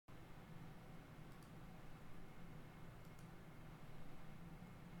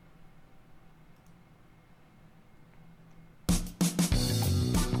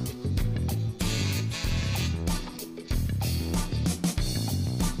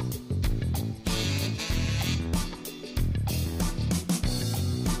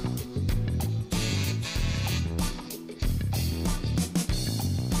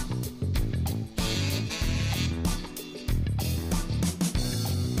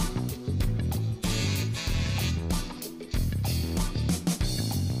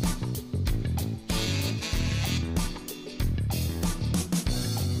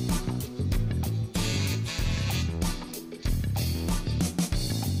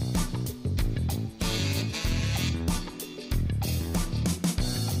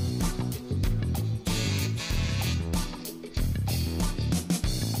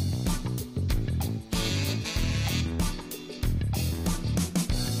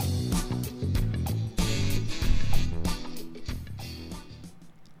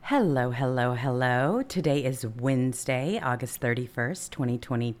Hello, hello, hello. Today is Wednesday, August 31st,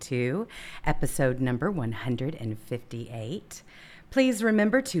 2022, episode number 158. Please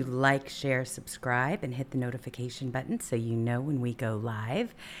remember to like, share, subscribe, and hit the notification button so you know when we go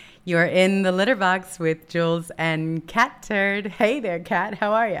live. You're in the litter box with Jules and Cat Turd. Hey there, Cat.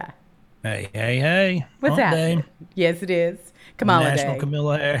 How are ya? Hey. What's Hump happening? day. Yes, it is. Kamala National Day.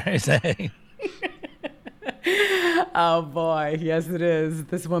 Camilla Harris Day. Oh boy, yes it is.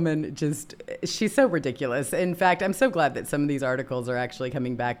 This woman she's so ridiculous. In fact, I'm so glad that some of these articles are actually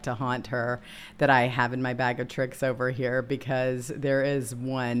coming back to haunt her that I have in my bag of tricks over here because there is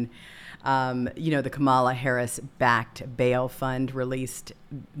one, the Kamala Harris backed bail fund released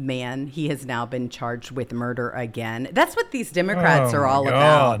man. He has now been charged with murder again. That's what these Democrats Oh are my all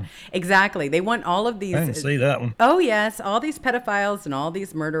about. God. Exactly. They want all of I didn't these. see that one. Oh, yes. All these pedophiles and all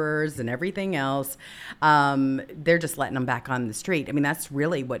these murderers and everything else. They're just letting them back on the street. I mean, that's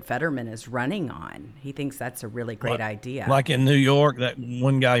really what Fetterman is running on. He thinks that's a really great Like, idea. like in New York, that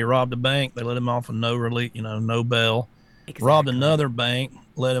one guy who robbed a bank, they let him off with no relief, no bail. Robbed Exactly. another bank,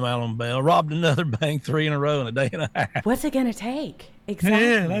 let him out on bail. Robbed another bank three in a row in a day and a half. What's it going to take? Yeah,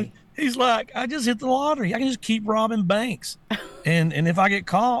 Exactly. he's like, I just hit the lottery. I can just keep robbing banks, and if I get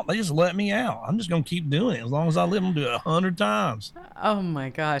caught, they just let me out. I'm just gonna keep doing it as long as I live. I'm gonna do it 100 times. Oh my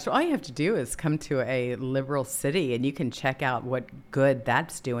gosh. All you have to do is come to a liberal city and you can check out what good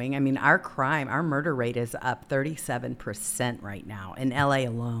that's doing. I mean, our murder rate is up 37% right now in LA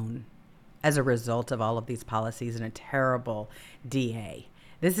alone as a result of all of these policies and a terrible DA.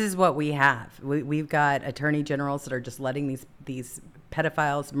 This is what we have. We've got attorney generals that are just letting these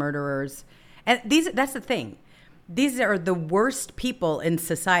pedophiles, murderers, and that's the thing. These are the worst people in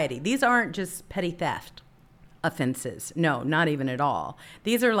society. These aren't just petty theft offenses. No, not even at all.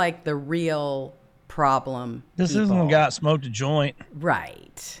 These are like the real problem This isn't a people. guy that smoked a joint.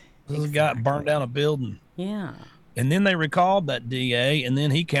 Right. This is a guy that burned Exactly. down a building. Yeah. And then they recalled that DA, and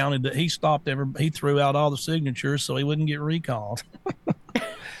then he counted that he stopped he threw out all the signatures so he wouldn't get recalled.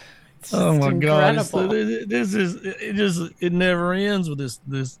 It's Oh just my God! incredible. It never ends with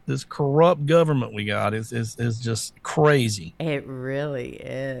this corrupt government we got. It's just crazy. It really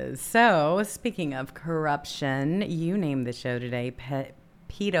is. So, speaking of corruption, you named the show today.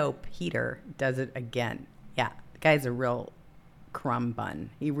 Pedo Peter does it again. Yeah, the guy's a real crumb bun.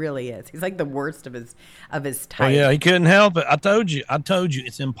 He really is. He's like the worst of his Oh type. yeah, he couldn't help it. I told you,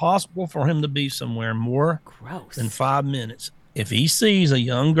 it's impossible for him to be somewhere more than Gross. 5 minutes. If he sees a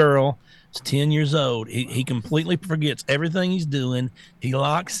young girl that's 10 years old, he completely forgets everything he's doing. He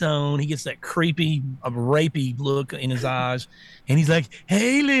locks on. He gets that creepy, rapey look in his eyes. And he's like,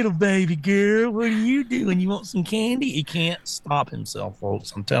 hey, little baby girl, what are you doing? You want some candy? He can't stop himself,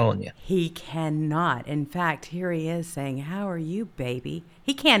 folks. I'm telling you. He cannot. In fact, here he is saying, "How are you, baby?"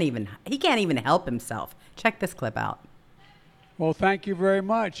 He can't even help himself. Check this clip out. Well, thank you very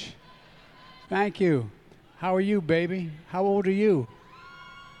much. Thank you. How are you, baby? How old are you?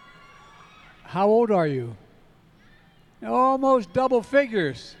 How old are you? Almost double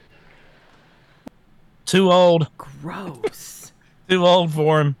figures. Too old. Gross. Too old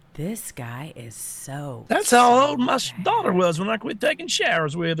for him. This guy is That's how old my bad. daughter was when I quit taking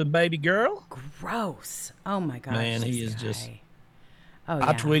showers with him, baby girl. Gross. Oh my gosh. Man, he this is just. guy. Oh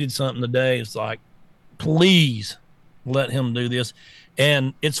I yeah. tweeted something today. It's like, please let him do this.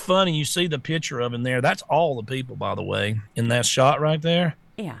 And it's funny. You see the picture of him there. That's all the people, by the way, in that shot right there.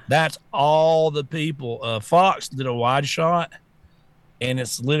 Yeah. That's all the people. Fox did a wide shot, and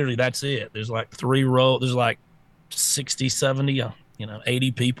it's literally that's it. There's like three rows. There's like 60, 70,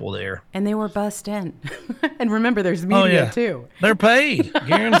 80 people there. And they were bussed in. And remember, there's Oh media yeah, too. they're paid.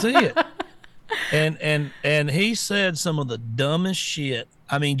 Guarantee it. And he said some of the dumbest shit.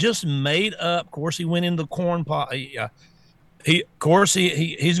 I mean, just made up. Of course, he went into the corn pot. Of course,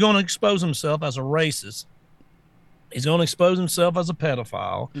 he's going to expose himself as a racist. He's going to expose himself as a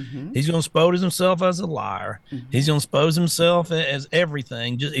pedophile. Mm-hmm. He's going to expose himself as a liar. Mm-hmm. He's going to expose himself as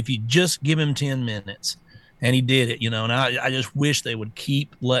everything. Just if you just give him 10 minutes, and he did it, And I just wish they would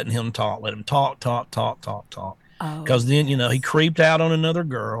keep letting him talk. Let him talk. Oh, Because then he yes. creeped out on another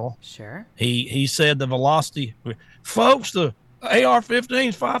girl. Sure. He said the velocity, folks, the AR-15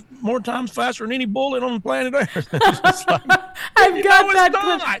 is 5 more times faster than any bullet on planet Earth. It's like, I've got it's that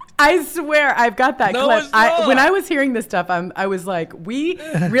not. clip. I swear, I've got that No, clip. it's not. When I was hearing this stuff, I was like, we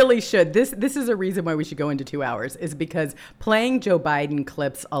really should. This is a reason why we should go into 2 hours, is because playing Joe Biden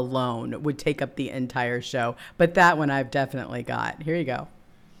clips alone would take up the entire show. But that one I've definitely got. Here you go.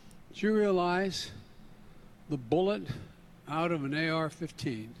 Do you realize the bullet out of an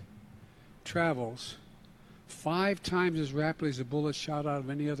AR-15 travels 5 times as rapidly as a bullet shot out of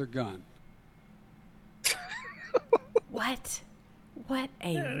any other gun. What? What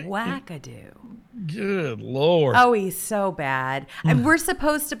a wackadoo. Good Lord. Oh, he's so bad. And we're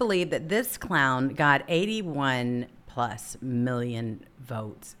supposed to believe that this clown got 81 plus million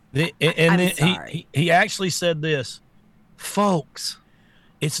votes. I'm sorry. He actually said this, folks,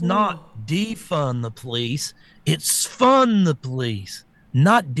 it's not defund the police, it's fund the police.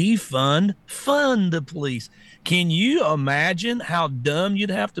 Not defund, fund the police. Can you imagine how dumb you'd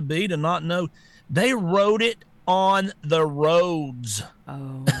have to be to not know? They wrote it on the roads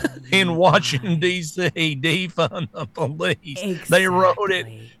in Washington, D.C. Defund the police. Exactly.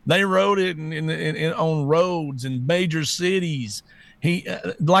 They wrote it in on roads in major cities.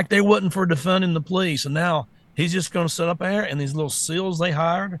 Like they wasn't for defunding the police. And now he's just going to sit up there and these little SEALs they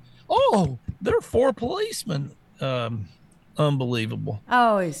hired. Oh, there are 4 policemen. Unbelievable.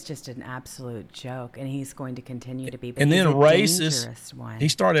 Oh, he's just an absolute joke, and he's going to continue to be. But and he's then a racist. Dangerous one. He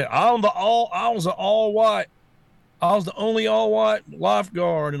started. I was an all white. I was the only all white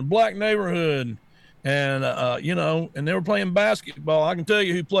lifeguard in a black neighborhood, and and they were playing basketball. I can tell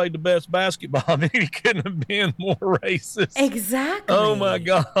you who played the best basketball. I mean, he couldn't have been more racist. Exactly. Oh my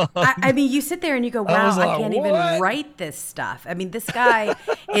God. I mean, you sit there and you go, "Wow, I can't even write this stuff." I mean, this guy.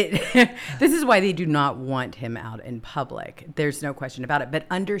 This is why they do not want him out in public. There's no question about it. But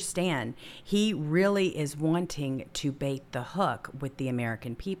understand, he really is wanting to bait the hook with the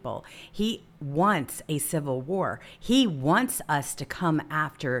American people. He wants a civil war. He wants us to come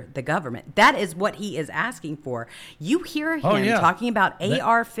after the government. That is what he is asking for. You hear him talking about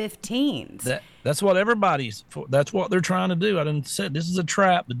AR-15s. That's what everybody's for. That's what they're trying to do. I didn't say this is a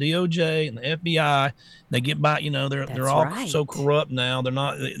trap. The DOJ and the FBI, they get by. They're all so corrupt now. They're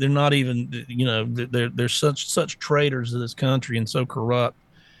not even. They're such traitors to this country and so corrupt.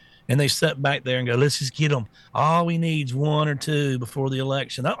 And they sit back there and go, let's just get them. All we need is 1 or 2 before the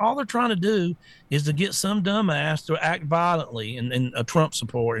election. All they're trying to do is to get some dumbass to act violently and a Trump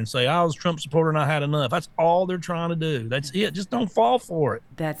supporter and say, I was a Trump supporter and I had enough. That's all they're trying to do. That's it. Just don't fall for it.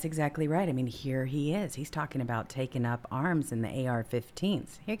 That's exactly right. I mean, here he is. He's talking about taking up arms in the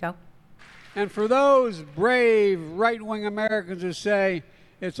AR-15s. Here you go. And for those brave right-wing Americans who say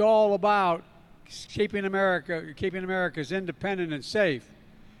it's all about keeping America's independent and safe,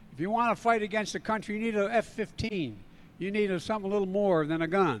 if you want to fight against the country, you need an F-15. You need something a little more than a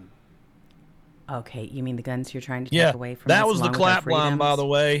gun. Okay, you mean the guns you're trying to take away from us? That was the clap line, by the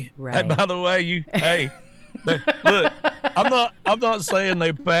way. Right. By the way, look, I'm not saying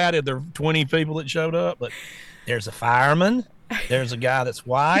they patted the 20 people that showed up, but there's a fireman, there's a guy that's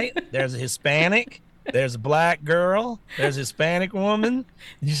white, there's a Hispanic, there's a black girl, there's a Hispanic woman.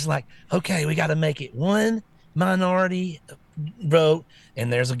 And just like, okay, we got to make it one minority vote.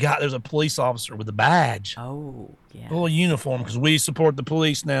 And there's a police officer with a badge. Oh, yeah. Full uniform, because we support the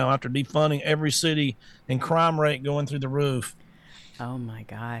police now after defunding every city and crime rate going through the roof. Oh my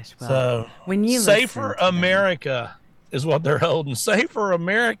gosh. Well, so when you Safer America is what they're holding. Safer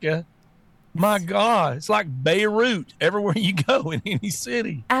America. My God, it's like Beirut everywhere you go in any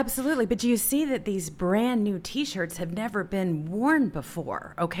city. Absolutely. But you see that these brand new T-shirts have never been worn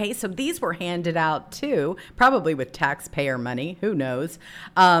before. Okay, so these were handed out too, probably with taxpayer money. Who knows?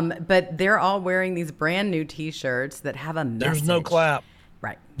 But they're all wearing these brand new T-shirts that have a message. There's no clap.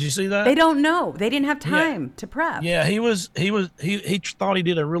 Right. Did you see that? They don't know. They didn't have time to prep. Yeah, he thought he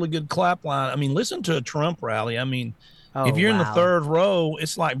did a really good clap line. I mean, listen to a Trump rally. I mean, if you're in the third row,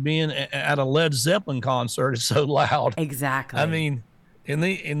 it's like being at a Led Zeppelin concert. It's so loud. Exactly. I mean,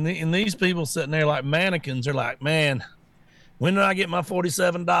 in these people sitting there like mannequins, they're like, man, when do I get my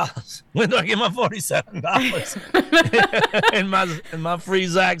 $47? When do I get my $47? and my free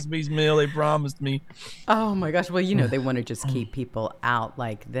Zaxby's meal they promised me. Oh my gosh. Well, they want to just keep people out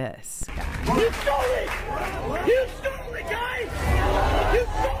like this. You stole it! You stole it, guys! You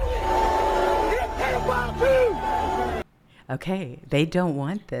stole it! You're a pedophile too! Okay, they don't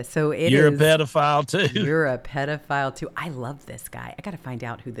want this. So you're a pedophile too. You're a pedophile too. I love this guy. I got to find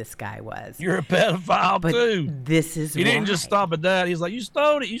out who this guy was. You're a pedophile too. This is He didn't just stop at that. He's like, you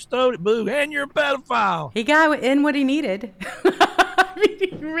stole it, boo, and you're a pedophile. He got in what he needed. I mean, he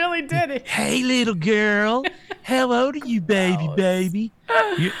really did it. Hey, little girl, how old are you, baby?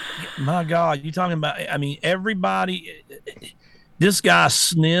 My God, you talking about? I mean, everybody. This guy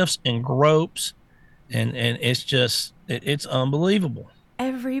sniffs and gropes, and it's just. It's unbelievable.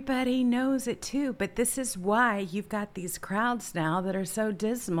 Everybody knows it too, but this is why you've got these crowds now that are so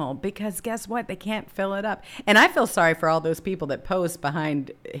dismal, because guess what? They can't fill it up. And I feel sorry for all those people that pose behind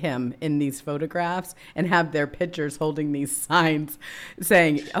him in these photographs and have their pictures holding these signs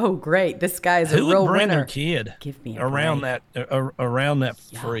saying, "Oh, great, this guy's a Who real would bring winner." their kid Give me a around break. that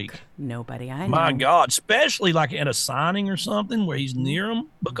Yuck. freak? Nobody I know. My God, especially like at a signing or something where he's near him,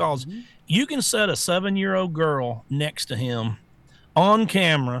 because you can set a 7-year-old girl next to him on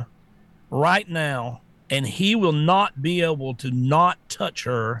camera right now, and he will not be able to not touch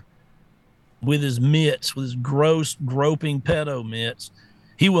her with his mitts, with his gross, groping pedo mitts.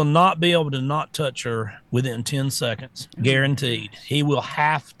 He will not be able to not touch her within 10 seconds. Guaranteed. He will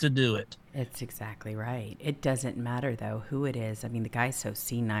have to do it. It's exactly right. It doesn't matter, though, who it is. I mean, the guy's so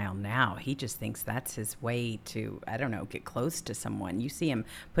senile now. He just thinks that's his way to, I don't know, get close to someone. You see him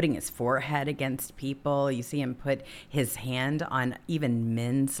putting his forehead against people. You see him put his hand on even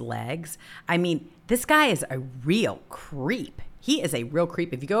men's legs. I mean, this guy is a real creep. He is a real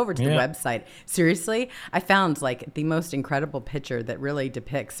creep. If you go over to the website, seriously, I found like the most incredible picture that really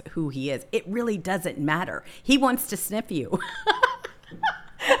depicts who he is. It really doesn't matter. He wants to sniff you.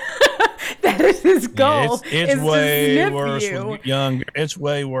 That is his goal. It's way worse you. with young. It's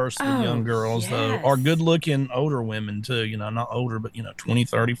way worse with young girls though, or good-looking older women too. You know, not older, but 20,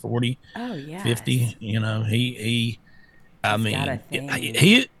 30, 40, 50. You know, I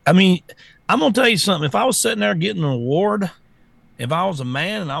mean, I'm gonna tell you something. If I was sitting there getting an award, if I was a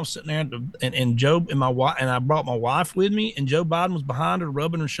man and I was sitting there and Joe and my wife, and I brought my wife with me, and Joe Biden was behind her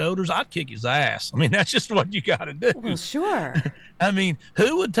rubbing her shoulders, I'd kick his ass. I mean, that's just what you got to do. Well, sure. I mean,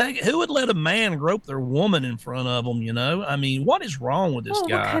 who would let a man grope their woman in front of them? You know, I mean, what is wrong with this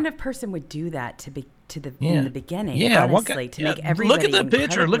guy? What kind of person would do that in the beginning? Yeah, honestly, to make everybody look at the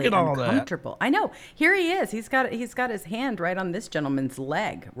picture. Look at all that. Uncomfortable. I know. Here he is. He's got his hand right on this gentleman's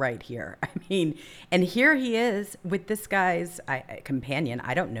leg right here. I mean, and here he is with this guy's companion.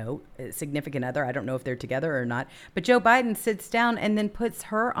 I don't know, significant other. I don't know if they're together or not. But Joe Biden sits down and then puts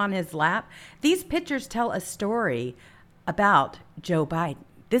her on his lap. These pictures tell a story about Joe Biden.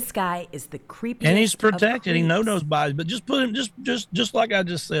 This guy is the creepiest. And he's protected. He knows bodies, but just put him just like I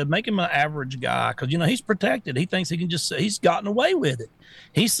just said, make him an average guy, because he's protected. He thinks he can he's gotten away with it.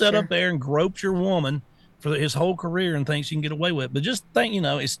 He sat up there and groped your woman for his whole career and thinks he can get away with it. But just think,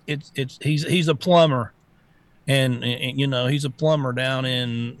 he's a plumber, and he's a plumber down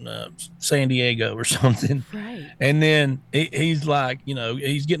in San Diego or something. Right. And then he's like,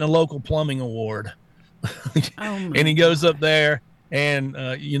 he's getting a local plumbing award. And he goes up there. And,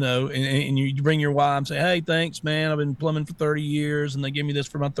 and you bring your wife and say, "Hey, thanks, man. I've been plumbing for 30 years, and they give me this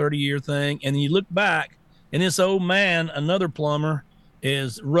for my 30-year thing." And then you look back, and this old man, another plumber,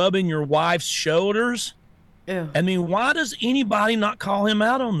 is rubbing your wife's shoulders. Ew. I mean, why does anybody not call him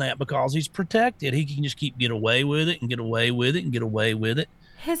out on that? Because he's protected. He can just get away with it and get away with it and get away with it.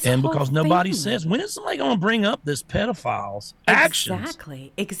 And because nobody says, when is somebody going to bring up this pedophile's actions?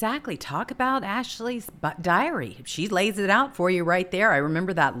 Exactly. Talk about Ashley's diary. She lays it out for you right there. I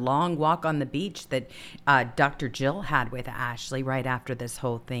remember that long walk on the beach that Dr. Jill had with Ashley right after this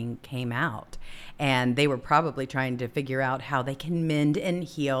whole thing came out. And they were probably trying to figure out how they can mend and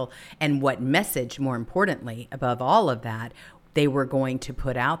heal, and what message, more importantly, above all of that, they were going to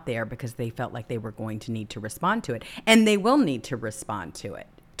put out there, because they felt like they were going to need to respond to it. And they will need to respond to it.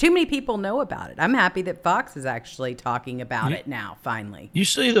 Too many people know about it. I'm happy that Fox is actually talking about it now, finally. You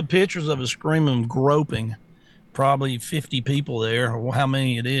see the pictures of a screaming groping, probably 50 people there, or how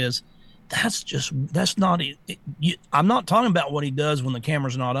many it is. That's not it. I'm not talking about what he does when the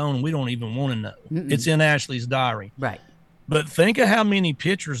camera's not on. We don't even want to know. It's in Ashley's diary. Right. But think of how many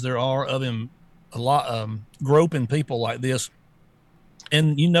pictures there are of him groping people like this.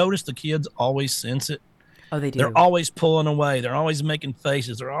 And you notice the kids always sense it. Oh, they do. They're always pulling away. They're always making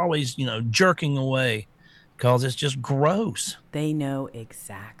faces. They're always, jerking away, because it's just gross. They know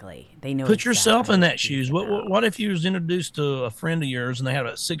exactly. Put yourself in that shoes. What if you was introduced to a friend of yours and they had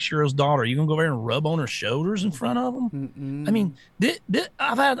a 6-year-old daughter? Are you gonna go over there and rub on her shoulders in front of them? Mm-mm. I mean,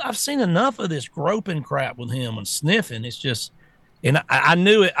 I've seen enough of this groping crap with him and sniffing. It's just, and I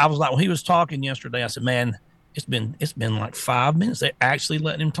knew it. I was like, when he was talking yesterday, I said, man, it's been like 5 minutes. They actually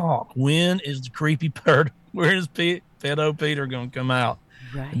letting him talk. When is the creepy bird? Where is Pedo Peter going to come out?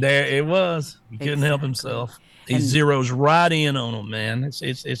 Right. There it was. He couldn't help himself. He zeroes right in on him, man.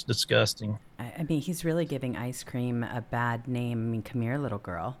 It's disgusting. I mean, he's really giving ice cream a bad name. I mean, come here, little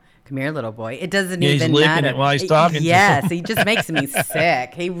girl. Come here, little boy. It doesn't even he's matter. It while he's talking. Yes, he just makes me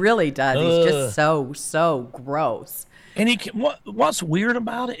sick. He really does. He's just so gross. And what's weird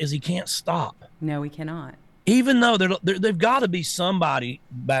about it is he can't stop. No, he cannot. even though they've got to be somebody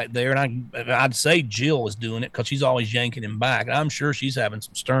back there, and I'd say Jill is doing it because she's always yanking him back. I'm sure she's having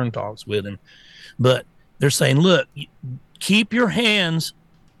some stern talks with him, but they're saying, look, keep your hands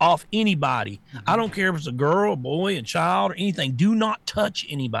off anybody. I don't care if it's a girl, a boy, a child, or anything. Do not touch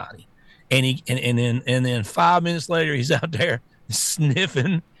anybody. And then 5 minutes later, he's out there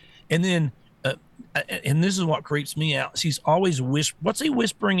sniffing, and then and this is what creeps me out. He's always what's he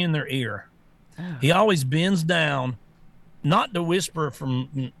whispering in their ear? Oh. He always bends down, not to whisper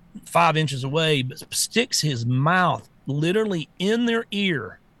from 5 inches away, but sticks his mouth literally in their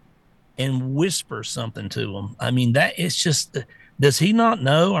ear and whispers something to them. I mean, that is just. Does he not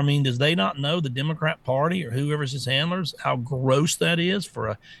know? I mean, does they not know, the Democrat Party or whoever's his handlers, how gross that is for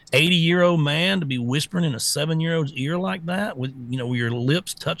a 80-year-old man to be whispering in a 7-year-old's ear like that, with where your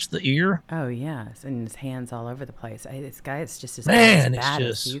lips touch the ear? Oh yes, and his hands all over the place. This guy is just as bad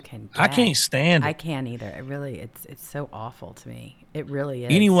as you can get. I can't stand it. I can't either. It really, it's so awful to me. It really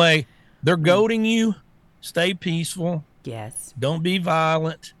is. Anyway, they're goading you. Stay peaceful. Yes. Don't be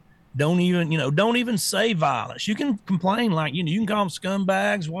violent. Don't even say violence. You can complain like, you can call them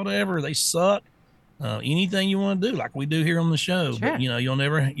scumbags, whatever. They suck. Anything you want to do, like we do here on the show. Sure. But you'll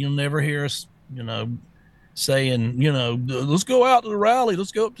never hear us, saying, let's go out to the rally.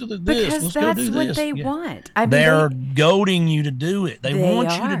 Let's go up to this. Because let's that's go do what this. they want. I mean, they're goading you to do it. They want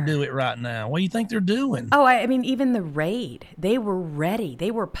are. you to do it right now. What do you think they're doing? Oh, I mean, even the raid, they were ready.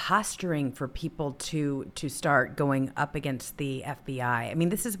 They were posturing for people to start going up against the FBI. I mean,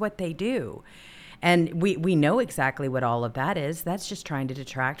 this is what they do. And we know exactly what all of that is. That's just trying to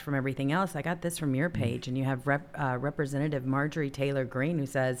detract from everything else. I got this from your page, and you have Representative Marjorie Taylor Greene, who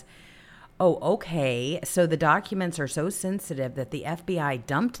says, oh, okay, so the documents are so sensitive that the FBI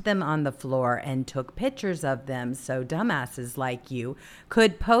dumped them on the floor and took pictures of them so dumbasses like you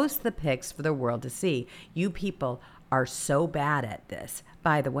could post the pics for the world to see. You people are so bad at this.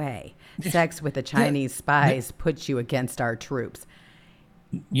 By the way, sex with the Chinese spies puts you against our troops.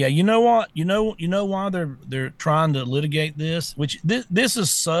 Yeah, you know what? You know why they're trying to litigate this? Which this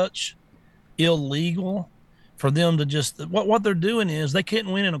is such illegal for them to just what they're doing is they can't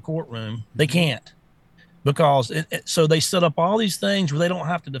win in a courtroom. They can't, because so they set up all these things where they don't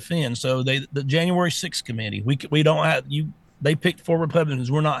have to defend. So the January 6th committee, we don't have you. They picked 4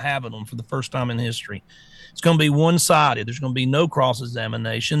 Republicans. We're not having them for the first time in history. It's going to be one-sided. There's going to be no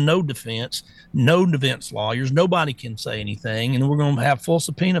cross-examination, no defense lawyers. Nobody can say anything, and we're going to have full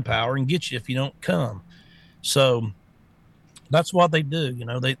subpoena power and get you if you don't come. So that's what they do.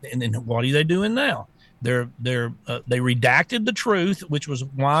 And then what are they doing now? They redacted the truth, which was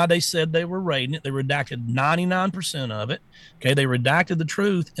why they said they were raiding it. They redacted 99% of it. Okay, they redacted the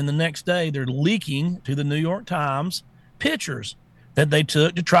truth, and the next day they're leaking to the New York Times pictures that they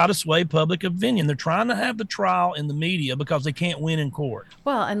took to try to sway public opinion. They're trying to have the trial in the media because they can't win in court.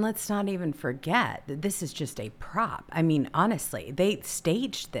 Well, and let's not even forget that this is just a prop. I mean, honestly, they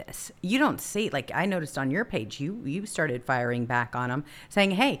staged this. You don't see, like I noticed on your page, you started firing back on them,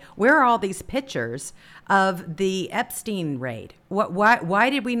 saying, hey, where are all these pictures of the Epstein raid? Why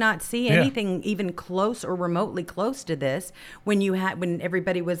did we not see anything even close or remotely close to this when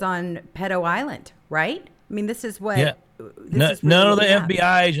everybody was on Pedo Island, right? I mean, this is what... Yeah. None of the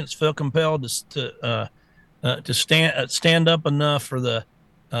FBI agents felt compelled to stand up enough for the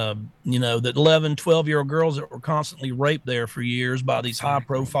the 11, 12-year-old girls that were constantly raped there for years by these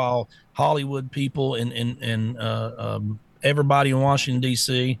high-profile Hollywood people and everybody in Washington,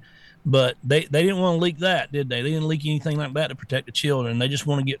 D.C. But they didn't want to leak that, did they? They didn't leak anything like that to protect the children. They just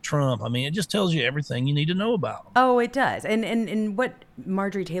want to get Trump. I mean, it just tells you everything you need to know about them. Oh, it does. And what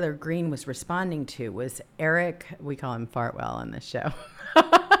Marjorie Taylor Greene was responding to was Eric, we call him Fartwell on this show.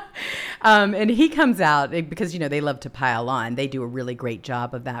 And he comes out because, they love to pile on. They do a really great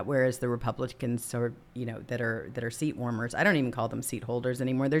job of that. Whereas the Republicans are, that are seat warmers. I don't even call them seat holders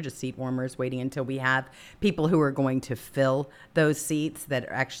anymore. They're just seat warmers waiting until we have people who are going to fill those seats that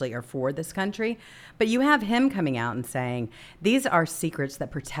actually are for this country. But you have him coming out and saying, these are secrets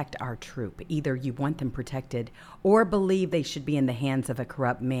that protect our troop. Either you want them protected or believe they should be in the hands of a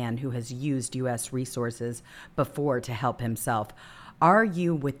corrupt man who has used U.S. resources before to help himself. Are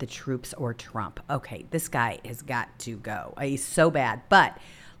you with the troops or Trump? Okay, this guy has got to go. He's so bad. But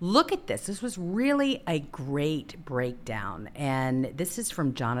look at this. This was really a great breakdown. And this is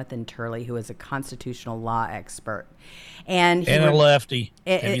from Jonathan Turley, who is a constitutional law expert. And a lefty,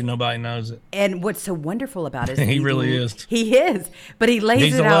 if nobody knows it. And what's so wonderful about it is he really is. He is. But he lays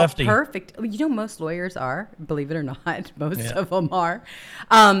He's it out lefty. perfect. Most lawyers are, believe it or not. Most of them are.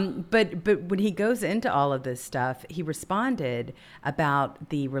 But when he goes into all of this stuff, he responded about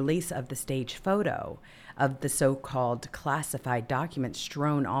the release of the stage photo of the so-called classified documents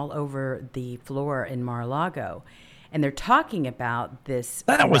strewn all over the floor in Mar-a-Lago. And they're talking about this.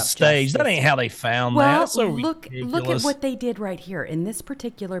 That was staged. That ain't how they found that. That's so look ridiculous. at what they did right here in this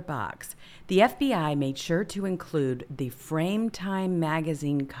particular box. The FBI made sure to include the Frame Time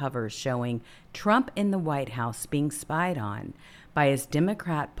magazine cover showing Trump in the White House being spied on by his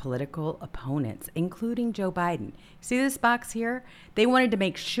Democrat political opponents, including Joe Biden. See this box here? They wanted to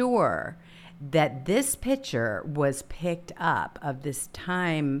make sure that this picture was picked up of this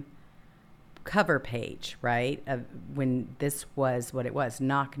Time cover page, right? Of when this was what it was,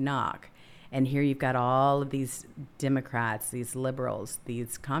 knock, knock. And here you've got all of these Democrats, these liberals,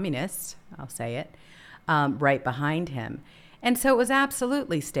 these communists, I'll say it, right behind him. And so it was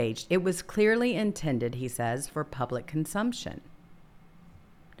absolutely staged. It was clearly intended, he says, for public consumption.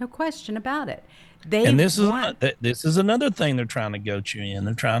 No question about it. This is another thing they're trying to goat you in.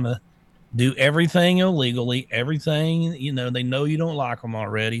 They're trying to do everything illegally, everything, they know you don't like them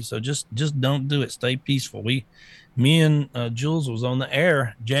already. So just don't do it. Stay peaceful. Me and Jules was on the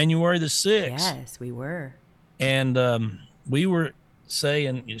air January the 6th. Yes, we were. And we were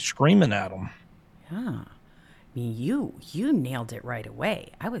screaming at them. Yeah. I mean, you nailed it right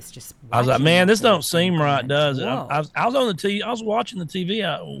away. I was like, man, this don't seem right, does it? I was on the TV. I was watching the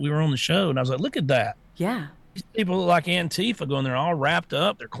TV. We were on the show, and I was like, look at that. Yeah. These people look like Antifa going there all wrapped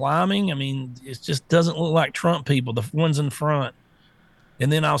up. They're climbing. I mean, it just doesn't look like Trump people, the ones in front. And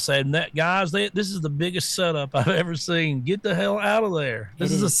then I'll say, guys, this is the biggest setup I've ever seen. Get the hell out of there.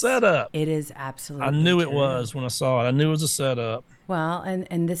 This is a setup. It is absolutely I knew true. It was when I saw it. I knew it was a setup. Well,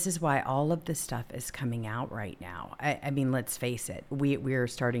 and this is why all of this stuff is coming out right now. I mean, let's face it. We're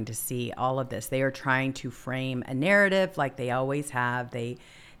starting to see all of this. They are trying to frame a narrative like they always have. They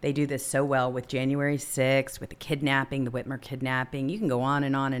do this so well with January 6th, with the kidnapping, the Whitmer kidnapping. You can go on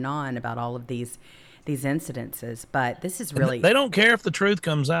and on and on about all of these incidences, but this is really... They don't care if the truth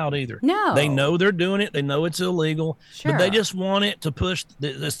comes out either. No. They know they're doing it. They know it's illegal. Sure. But they just want it to push...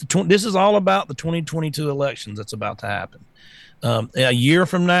 This is all about the 2022 elections that's about to happen. A year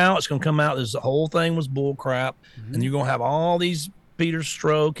from now, it's going to come out. The whole thing was bull crap. Mm-hmm. And you're going to have all these Peter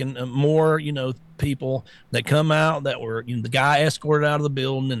Strzok and more, people that come out that were the guy escorted out of the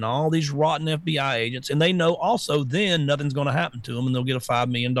building and all these rotten FBI agents. And they know also then nothing's going to happen to them, and they'll get a $5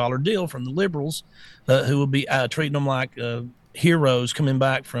 million deal from the liberals who will be treating them like heroes coming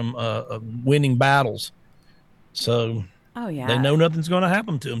back from winning battles. So oh yeah, they know nothing's going to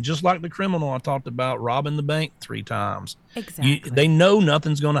happen to them, just like the criminal I talked about robbing the bank 3 times. Exactly. They know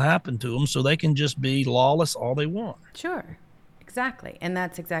nothing's going to happen to them, so they can just be lawless all they want. Sure. Exactly. And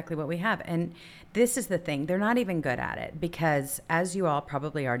that's exactly what we have. And this is the thing. They're not even good at it because, as you all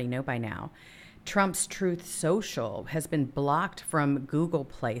probably already know by now, Trump's Truth Social has been blocked from Google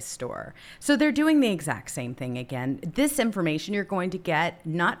Play Store. So they're doing the exact same thing again. This information you're going to get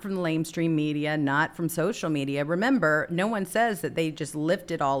not from the lamestream media, not from social media. Remember, no one says that they just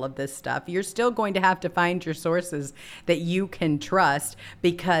lifted all of this stuff. You're still going to have to find your sources that you can trust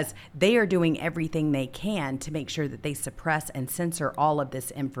because they are doing everything they can to make sure that they suppress and censor all of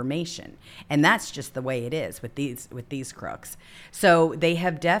this information. And that's just the way it is with these crooks. So they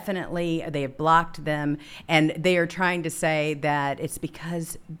have blocked them, and they are trying to say that it's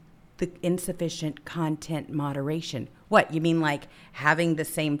because the insufficient content moderation. What, you mean like having the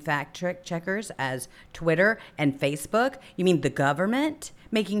same fact checkers as Twitter and Facebook? You mean the government?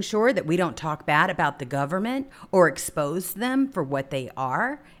 Making sure that we don't talk bad about the government or expose them for what they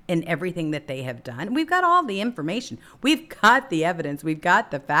are and everything that they have done. We've got all the information. We've got the evidence. We've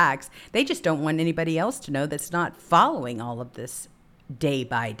got the facts. They just don't want anybody else to know that's not following all of this day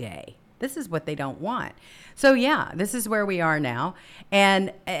by day. This is what they don't want. So yeah, this is where we are now.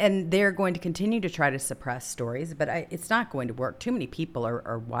 And they're going to continue to try to suppress stories, but it's not going to work. Too many people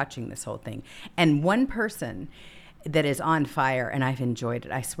are watching this whole thing. And one person that is on fire, and I've enjoyed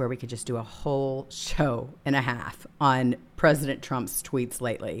it. I swear we could just do a whole show and a half on President Trump's tweets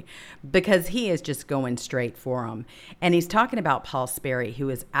lately because he is just going straight for them. And he's talking about Paul Sperry,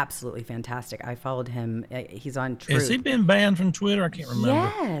 who is absolutely fantastic. I folled him. He's on Truth. Has he been banned from Twitter? I can't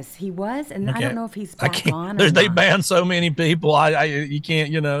remember. Yes, he was. And okay. I don't know if he's back on. They banned so many people. You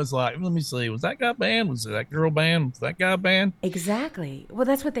can't, it's like, let me see. Was that guy banned? Was that girl banned? Was that guy banned? Exactly. Well,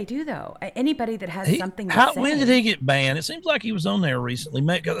 that's what they do, though. Anybody that has something to say. When did he get banned? It seems like he was on there recently.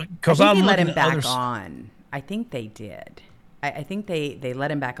 Because I think they let him back on. I think they did. I think they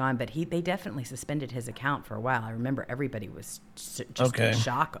let him back on, but they definitely suspended his account for a while. I remember everybody was just in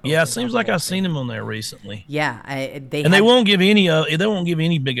shock. Yeah, it seems like I've seen him on there recently. Yeah, they won't give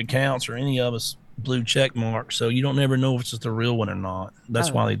any big accounts or any of us blue check marks, so you don't never know if it's just a real one or not. That's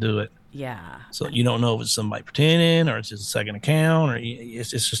why they do it. Yeah. So you don't know if it's somebody pretending or it's just a second account, or it's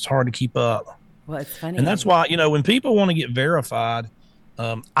just hard to keep up. Well, it's funny. And that's why, when people want to get verified,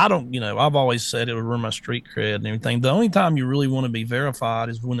 I don't, I've always said it would ruin my street cred and everything. The only time you really want to be verified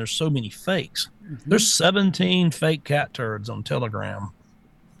is when there's so many fakes. There's 17 fake cat turds on Telegram.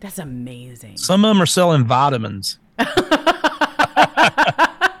 That's amazing. Some of them are selling vitamins.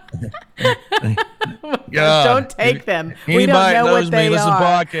 God, don't take them. We don't Anybody know knows what they me, listen to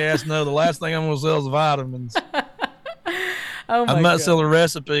are. podcasts, know the last thing I'm going to sell is vitamins. Oh my I might God. sell a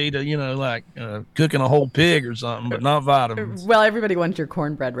recipe to, cooking a whole pig or something, but not vitamins. Well, everybody wants your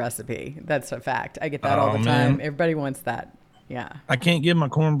cornbread recipe. That's a fact. I get that all the time. Man. Everybody wants that. Yeah. I can't give my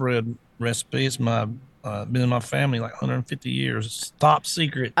cornbread recipe. It's been in my family like 150 years. It's top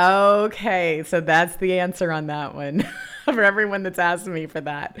secret. Okay, so that's the answer on that one for everyone that's asking me for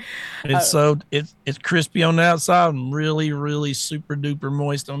that. It's crispy on the outside and really, really super duper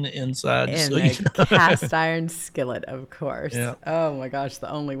moist on the inside. In a cast iron skillet, of course. Yeah. Oh my gosh,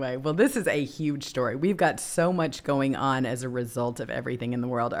 the only way. Well, this is a huge story. We've got so much going on as a result of everything in the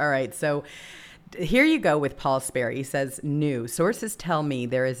world. All right, so here you go with Paul Sperry. He says, new sources tell me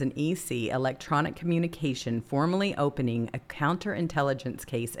there is an EC, electronic communication, formally opening a counterintelligence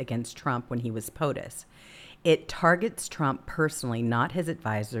case against Trump when he was POTUS. It targets Trump personally, not his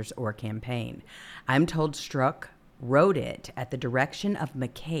advisors or campaign. I'm told Strzok wrote it at the direction of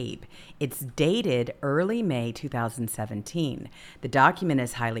McCabe. It's dated early May 2017. The document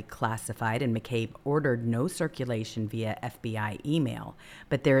is highly classified and McCabe ordered no circulation via FBI email,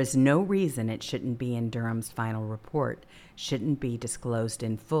 but there is no reason it shouldn't be in Durham's final report, shouldn't be disclosed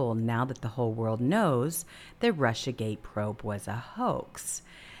in full now that the whole world knows the Russiagate probe was a hoax.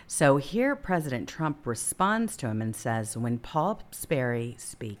 So here President Trump responds to him and says, when Paul Sperry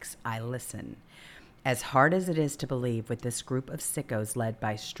speaks, I listen. As hard as it is to believe with this group of sickos led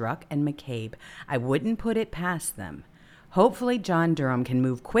by Strzok and McCabe, I wouldn't put it past them. Hopefully John Durham can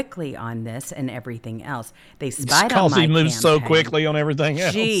move quickly on this and everything else. They spied on my campaign. Because he moves so quickly on everything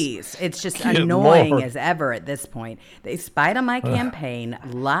else. Jeez, it's just Good annoying Lord. as ever at this point. They spied on my campaign,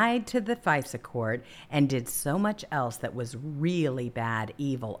 lied to the FISA court, and did so much else that was really bad,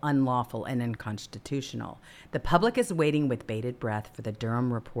 evil, unlawful, and unconstitutional. The public is waiting with bated breath for the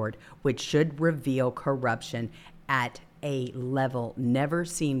Durham report, which should reveal corruption at a level never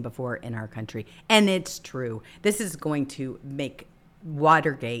seen before in our country. And it's true. This is going to make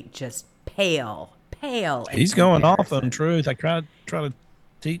Watergate just pale. He's going off on truth. I try to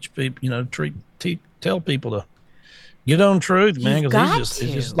teach people, tell people to get on truth, man, because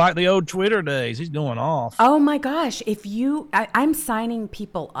it's just like the old Twitter days. He's going off. Oh my gosh. I'm signing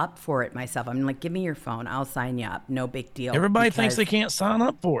people up for it myself. I'm like, give me your phone. I'll sign you up. No big deal. Everybody thinks they can't sign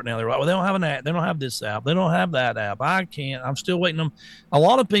up for it now. They're like, well, they don't have an app. They don't have this app. They don't have that app. I can't. I'm still waiting on. A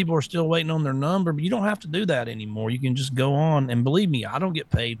lot of people are still waiting on their number, but you don't have to do that anymore. You can just go on. And believe me, I don't get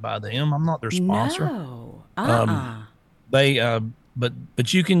paid by them. I'm not their sponsor. No.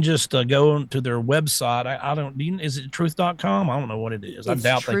 But you can just go to their website. I don't. Is it truth.com? I don't know what it is. I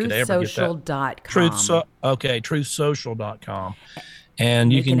doubt they could ever get that. Truthsocial.com,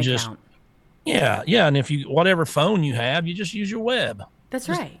 and you can just account. yeah. And if you whatever phone you have, you just use your web. That's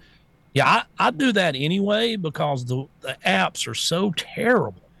right. Yeah, I do that anyway because the apps are so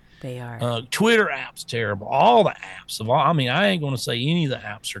terrible. They are. Twitter apps terrible. All the apps I ain't going to say any of the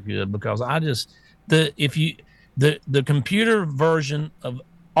apps are good because the computer version of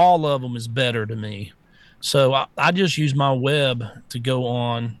all of them is better to me. So I just use my web to go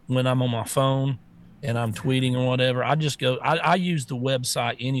on when I'm on my phone and I'm tweeting or whatever. I use the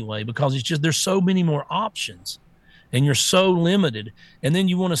website anyway because it's just, there's so many more options and you're so limited. And then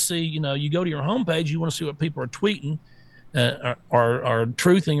you want to see, you go to your homepage, you want to see what people are tweeting or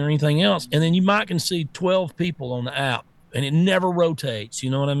truthing or anything else. And then you might can see 12 people on the app and it never rotates.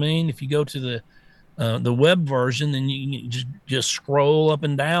 You know what I mean? If you go to the web version, then you can just scroll up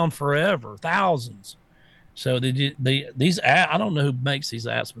and down forever, thousands. So these apps, I don't know who makes these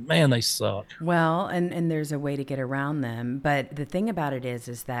apps, but man, they suck. Well, and there's a way to get around them. But the thing about it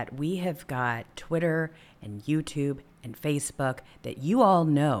is that we have got Twitter and YouTube and Facebook that you all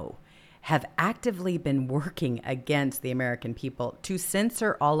know have actively been working against the American people to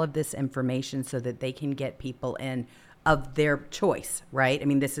censor all of this information so that they can get people in of their choice, right? I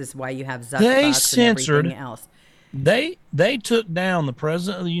mean, this is why you have Zuckerbucks and everything else. They took down the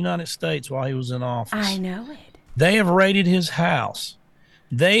president of the United States while he was in office. I know it. They have raided his house.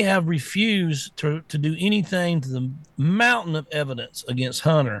 They have refused to do anything to the mountain of evidence against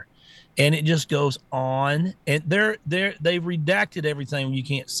Hunter. And it just goes on, and they've redacted everything. You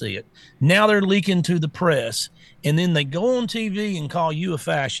can't see it. Now they're leaking to the press, and then they go on TV and call you a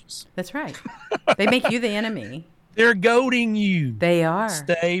fascist. That's right. They make you the enemy. They're goading you. They are.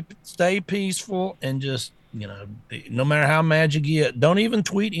 Stay peaceful, and just, no matter how mad you get, don't even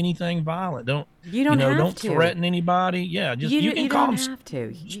tweet anything violent. Don't have to threaten anybody. Yeah, just you can call them. Have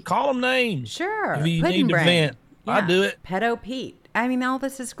to. Call them names. Sure. If you need to vent, yeah. I do it. Pedo Pete. I mean, all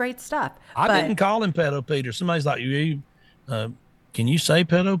this is great stuff. I didn't call him Pedo Peter. Somebody's like, can you say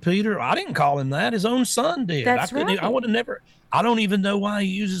Pedo Peter? I didn't call him that. His own son did. That's right. I would have never. I don't even know why he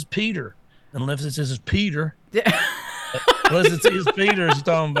uses Peter, unless it says Peter. Unless it's his Peter he's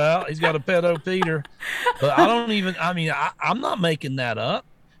talking about. He's got a Pedo Peter. But I don't even. I mean, I'm not making that up.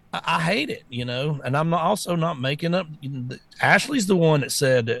 I hate it, and I'm also not making up. Ashley's the one that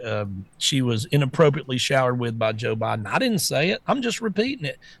said she was inappropriately showered with by Joe Biden. I didn't say it. I'm just repeating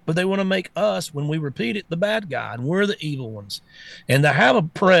it. But they want to make us, when we repeat it, the bad guy, and we're the evil ones. And to have a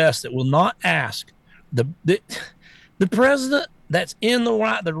press that will not ask the president that's in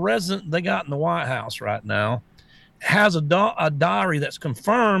the resident they got in the White House right now has a diary that's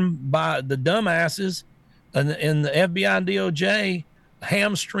confirmed by the dumbasses and the FBI and DOJ.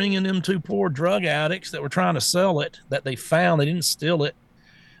 Hamstringing them two poor drug addicts that were trying to sell it, that they found. They didn't steal it.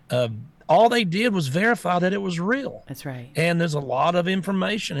 All they did was verify that it was real. That's right. And there's a lot of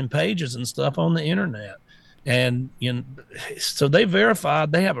information and pages and stuff on the internet. And so they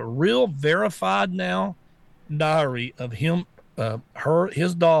verified, they have a real verified now diary of him,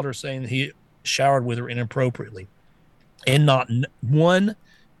 his daughter saying he showered with her inappropriately. And not one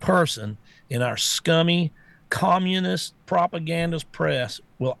person in our scummy communist propagandist press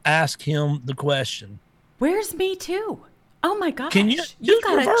will ask him the question, where's Me Too? Oh my gosh. Can you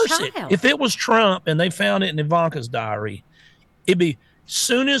got reverse a it? child. If it was Trump and they found it in Ivanka's diary, it'd be,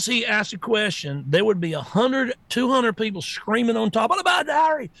 soon as he asked a question, there would be 100, 200 people screaming on top, what about the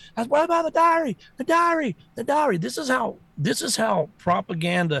diary? What about the diary? The diary, the diary. This is how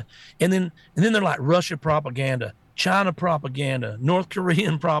propaganda, and then they're like Russia propaganda, China propaganda, North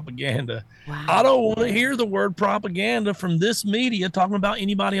Korean propaganda. Wow. I don't want to hear the word propaganda from this media talking about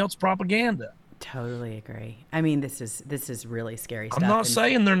anybody else's propaganda. Totally agree. I mean, this is really scary stuff. I'm not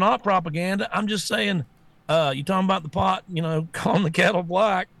saying they're not propaganda. I'm just saying, you talking about the pot, calling the kettle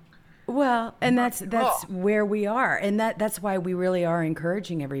black. Well, and that's where we are. And that's why we really are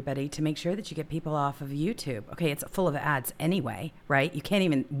encouraging everybody to make sure that you get people off of YouTube. Okay, it's full of ads anyway, right? You can't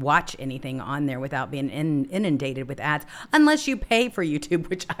even watch anything on there without being inundated with ads unless you pay for YouTube,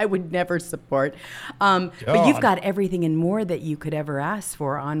 which I would never support. But you've got everything and more that you could ever ask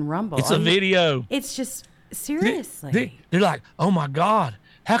for on Rumble. It's a video. It's just, seriously. They're like, oh my God,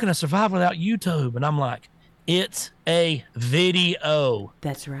 how can I survive without YouTube? And I'm like, it's a video.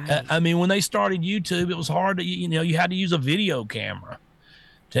 That's right. I mean, when they started YouTube, it was hard to, you had to use a video camera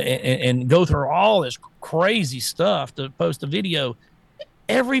and go through all this crazy stuff to post a video.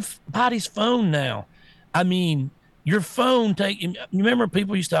 Everybody's phone now. I mean, your phone you remember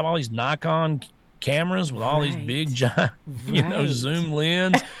people used to have all these Nikon cameras with all these big giant, zoom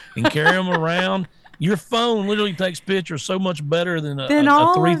lens and carry them around. Your phone literally takes pictures so much better than a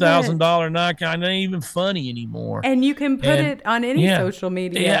 $3,000 Nikon. It ain't even funny anymore. And you can put it on any social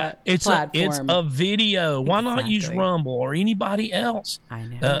media platform. It's a video. Why not use Rumble or anybody else? I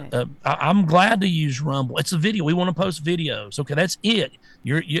know. I'm glad to use Rumble. It's a video. We want to post videos. Okay, that's it.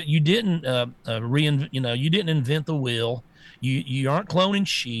 You didn't you didn't invent the wheel. You aren't cloning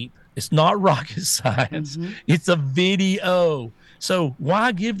sheep. It's not rocket science. Mm-hmm. It's a video. So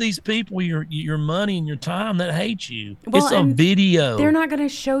why give these people your money and your time that hate you? Well, it's a video. They're not going to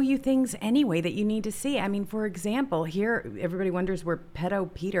show you things anyway that you need to see. I mean, for example, here everybody wonders where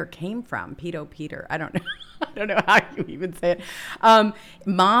Pedo Peter came from. Pedo Peter. I don't know. I don't know how you even say it.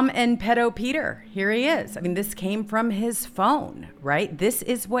 Mom and Pedo Peter. Here he is. I mean, this came from his phone, right? This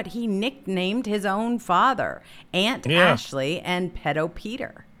is what he nicknamed his own father, Aunt Ashley and Pedo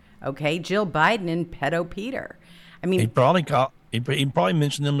Peter. Okay, Jill Biden and Pedo Peter. I mean, he probably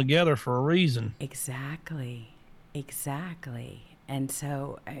mentioned them together for a reason. Exactly. And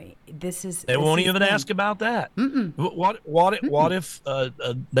so this is. They won't even ask about that. Mm-mm. What if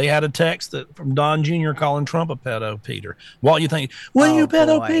they had a text from Don Jr. calling Trump a pedo Peter? What you think? Well, you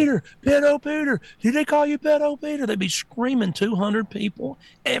pedo Peter, pedo Peter. Did they call you pedo Peter? They'd be screaming 200 people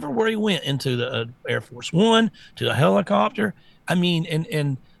everywhere he went, into the Air Force One, to the helicopter. I mean,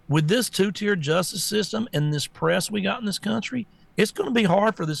 and with this two-tier justice system and this press we got in this country, it's going to be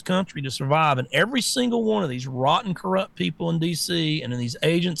hard for this country to survive. And every single one of these rotten, corrupt people in D.C. and in these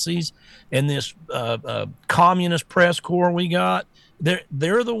agencies and this communist press corps we got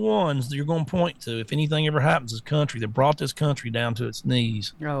they're the ones that you're going to point to if anything ever happens to this country that brought this country down to its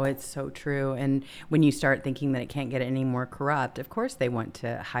knees. Oh, it's so true. And when you start thinking that it can't get any more corrupt, of course they want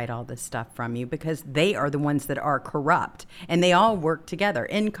to hide all this stuff from you because they are the ones that are corrupt, and they all work together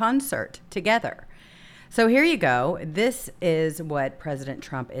in concert together. So here you go. This is what President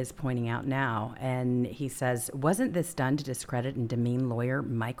Trump is pointing out now. And he says, wasn't this done to discredit and demean lawyer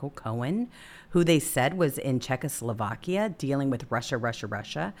Michael Cohen, who they said was in Czechoslovakia dealing with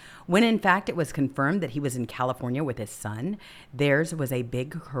Russia, when in fact it was confirmed that he was in California with his son? Theirs was a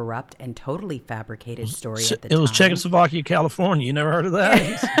big, corrupt, and totally fabricated story at the time. It was Czechoslovakia, California. You never heard of that?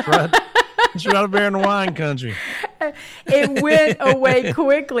 It's right up there in the wine country. It went away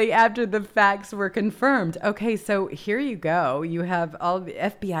quickly after the facts were confirmed. Okay, so here you go. You have all the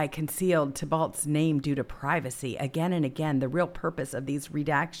FBI concealed Thibault's name due to privacy. Again and again, the real purpose of these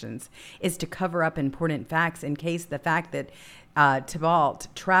redactions is to cover up important facts in case the fact that Thibault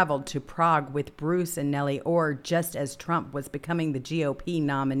traveled to Prague with Bruce and Nellie Orr just as Trump was becoming the GOP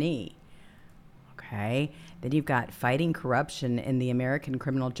nominee. Okay. Then you've got fighting corruption in the American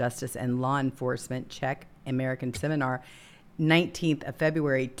criminal justice and law enforcement Czech American seminar, 19th of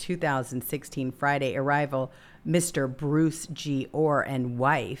February, 2016, Friday arrival, Mr. Bruce G. Orr and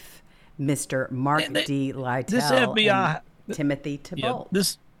wife, Mr. Mark D. Lytle and Timothy Thibault.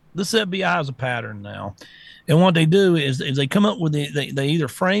 This FBI has a pattern now. And what they do is they come up with they either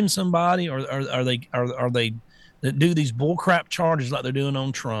frame somebody or they that do these bullcrap charges like they're doing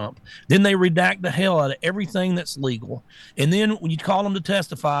on Trump. Then they redact the hell out of everything that's legal. And then when you call them to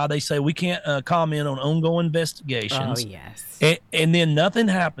testify, they say we can't comment on ongoing investigations. Oh, yes. And then nothing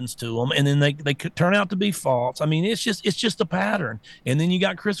happens to them. And then they could turn out to be false. I mean, it's just a pattern. And then you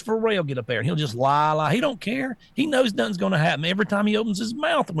got Christopher Wray get up there and he'll just lie. He don't care. He knows nothing's going to happen. Every time he opens his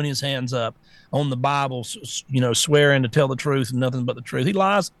mouth when his hand's up on the Bible, swearing to tell the truth and nothing but the truth. He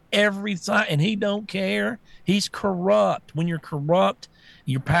lies every time and he don't care. He's corrupt. When you're corrupt,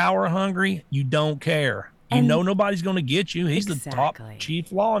 you're power hungry, you don't care. You know nobody's going to get you. He's the top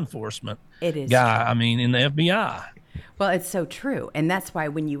chief law enforcement guy, in the FBI. Well, it's so true. And that's why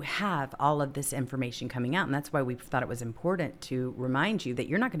when you have all of this information coming out, and that's why we thought it was important to remind you that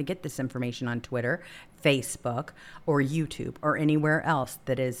you're not going to get this information on Twitter, Facebook, or YouTube, or anywhere else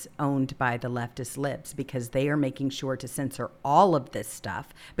that is owned by the leftist libs, because they are making sure to censor all of this stuff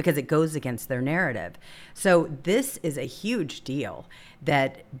because it goes against their narrative. So this is a huge deal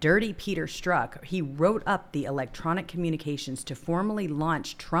that Dirty Peter Strzok. He wrote up the electronic communications to formally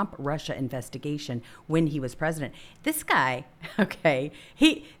launch Trump-Russia investigation when he was president. This guy,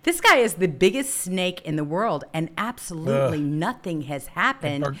 this guy is the biggest snake in the world, and absolutely nothing has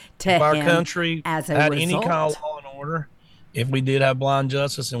happened to him. If our country as a had result. any kind of law and order, if we did have blind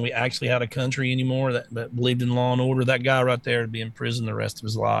justice and we actually had a country anymore that believed in law and order, that guy right there would be in prison the rest of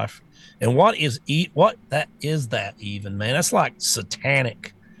his life. And what is that even, man? That's like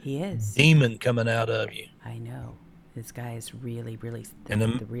satanic. He is. Demon coming out of you. I know. This guy is really, really the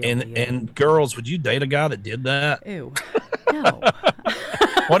real deal. And girls, would you date a guy that did that? Ew. No.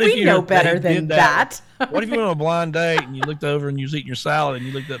 What if we know better than that. What if you went on a blind date and you looked over and you was eating your salad and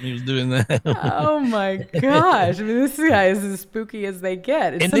you looked up and he was doing that? Oh my gosh. This guy is as spooky as they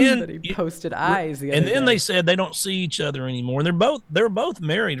get. It's that he posted eyes the other day. They said they don't see each other anymore. And they're both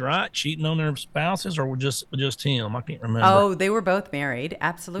married, right? Cheating on their spouses, or just him? I can't remember. Oh, they were both married.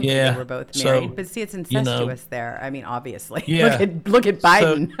 Absolutely. Yeah. They were both married. But see, it's incestuous there. Obviously. Yeah. Look at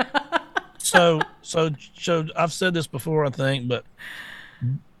Biden. So I've said this before, I think, but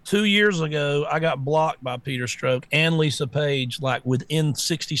 2 years ago, I got blocked by Peter Strzok and Lisa Page, like within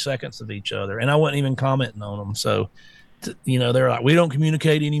 60 seconds of each other. And I wasn't even commenting on them. So, they're like, we don't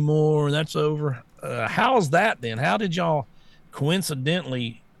communicate anymore. And that's over. How's that then? How did y'all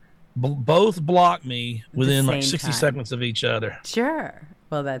coincidentally both block me within like 60 seconds of each other? Sure.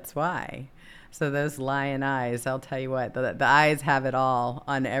 Well, that's why. So those lion eyes, I'll tell you what, the eyes have it all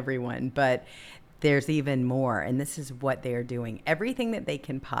on everyone. But there's even more, and this is what they're doing. Everything that they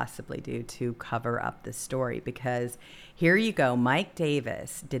can possibly do to cover up the story, because here you go. Mike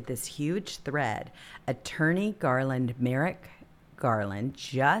Davis did this huge thread. Attorney Merrick Garland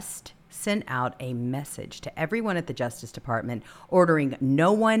just sent out a message to everyone at the Justice Department ordering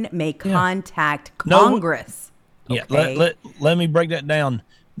no one may contact Congress. Yeah, okay? let me break that down.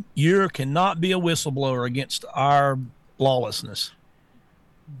 You cannot be a whistleblower against our lawlessness.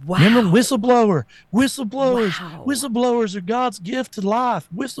 Wow. Remember, whistleblowers. Wow. Whistleblowers are God's gift to life.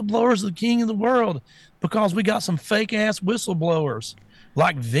 Whistleblowers are the king of the world because we got some fake ass whistleblowers.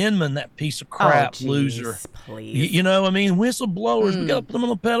 like Vindman, that piece of Oh, crap geez, loser. please. You know, I mean, whistleblowers, we got to put them on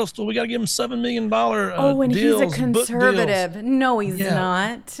a pedestal. We got to give them $7 million Oh, and deals, he's a book deals. conservative. No, he's Yeah.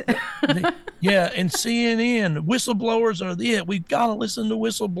 not. Yeah, and CNN, whistleblowers are it. We've got to listen to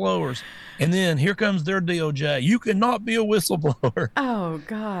whistleblowers. And then here comes their DOJ. You cannot be a whistleblower. Oh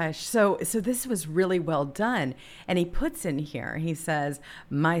gosh. So this was really well done. And he puts in here, he says,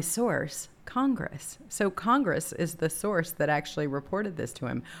 my source, Congress. So Congress is the source that actually reported this to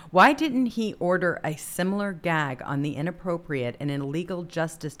him. Why didn't he order a similar gag on the inappropriate and illegal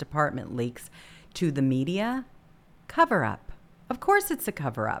Justice Department leaks to the media? Cover up. Of course it's a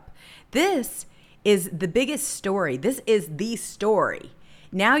cover up. This is the biggest story. This is the story.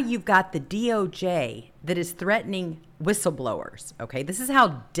 Now you've got the DOJ that is threatening whistleblowers. Okay, this is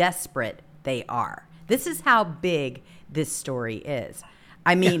how desperate they are. This is how big this story is.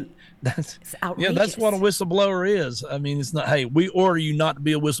 I mean, it's outrageous. Yeah, that's what a whistleblower is. I mean, it's not, hey, we order you not to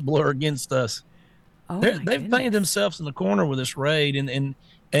be a whistleblower against us. Oh, They've painted themselves in the corner with this raid, and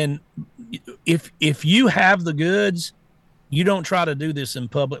if you have the goods, you don't try to do this in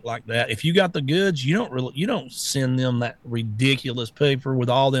public like that. If you got the goods, you don't send them that ridiculous paper with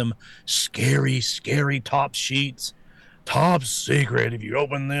all them scary top sheets. Top secret. If you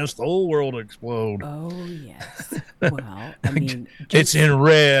open this, the whole world will explode. Oh, yes. Well, I mean, it's in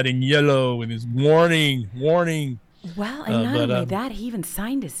red and yellow, and it's warning. Well, and not only that, he even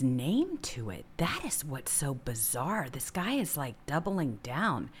signed his name to it. That is what's so bizarre. This guy is like doubling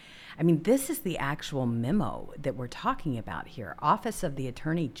down. I mean, this is the actual memo that we're talking about here. Office of the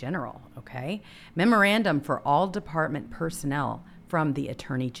Attorney General, okay? Memorandum for all department personnel from the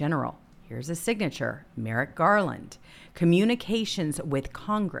Attorney General. Here's a signature, Merrick Garland. Communications with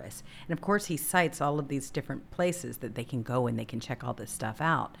Congress. And of course, he cites all of these different places that they can go and they can check all this stuff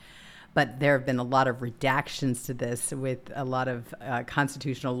out. But there have been a lot of redactions to this with a lot of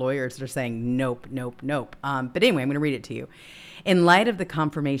constitutional lawyers that are saying, nope. But anyway, I'm going to read it to you. In light of the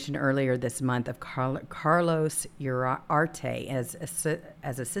confirmation earlier this month of Carlos Uriarte as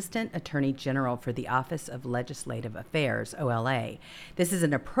Assistant Attorney General for the Office of Legislative Affairs, OLA, this is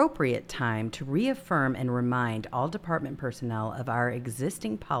an appropriate time to reaffirm and remind all department personnel of our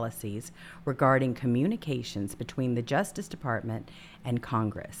existing policies regarding communications between the Justice Department and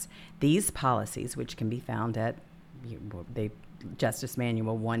Congress. These policies, which can be found at Justice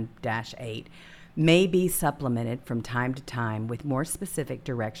Manual 1-8, may be supplemented from time to time with more specific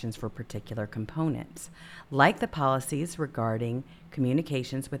directions for particular components. Like the policies regarding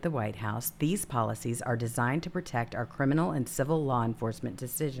communications with the White House, these policies are designed to protect our criminal and civil law enforcement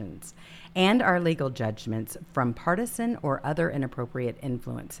decisions and our legal judgments from partisan or other inappropriate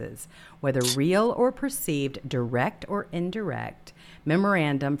influences, whether real or perceived, direct or indirect.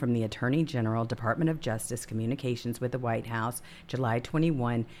 Memorandum from the Attorney General, Department of Justice, Communications with the White House, July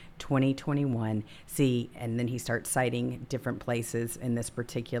 21, 2021. See, and then he starts citing different places in this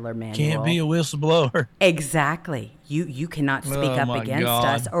particular manual. Can't be a whistleblower. Exactly. You cannot speak up against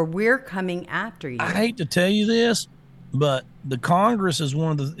us, or we're coming after you. I hate to tell you this, but the Congress is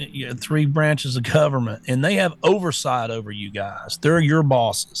one of the three branches of government, and they have oversight over you guys. They're your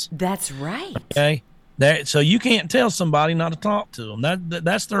bosses. That's right. Okay. So you can't tell somebody not to talk to them.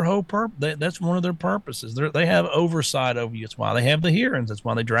 That's their whole purpose. That's one of their purposes. They have oversight over you. That's why they have the hearings. That's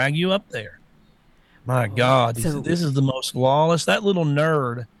why they drag you up there. My God, this is the most lawless. That little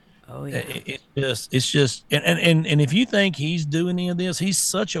nerd. Oh yeah. It's just, and if you think he's doing any of this, he's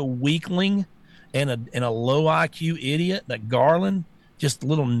such a weakling and a low IQ idiot. That Garland, just a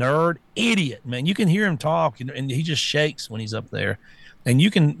little nerd idiot, man. You can hear him talk, and he just shakes when he's up there. And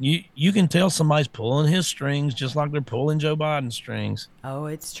you can tell somebody's pulling his strings just like they're pulling Joe Biden's strings. Oh,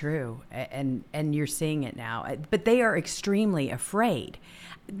 it's true. And you're seeing it now. But they are extremely afraid.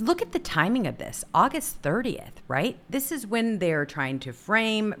 Look at the timing of this. August 30th, right? This is when they're trying to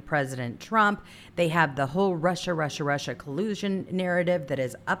frame President Trump. They have the whole Russia collusion narrative that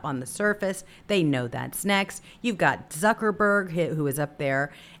is up on the surface. They know that's next. You've got Zuckerberg, who is up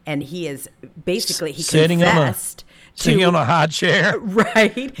there, and he is basically, he confessed. Sitting on a high chair,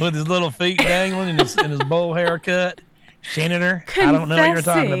 right, with his little feet dangling and his bowl haircut. Senator, I don't know what you're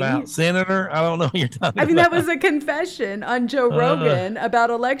talking about. Senator, I don't know what you're talking about. I mean, that was a confession on Joe Rogan about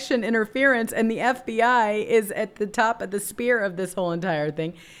election interference, and the FBI is at the top of the spear of this whole entire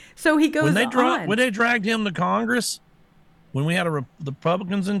thing. So he goes on. When they dragged him to Congress, when we had the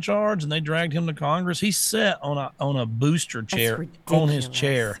Republicans in charge and they dragged him to Congress, he sat on a booster chair on his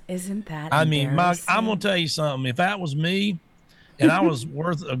chair. Isn't that I mean, I'm going to tell you something. If that was me and I was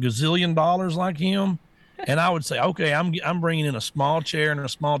worth $1 gazillion like him, And I would say, okay, I'm bringing in a small chair and a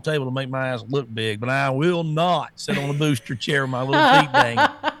small table to make my ass look big, but I will not sit on a booster chair with my little feet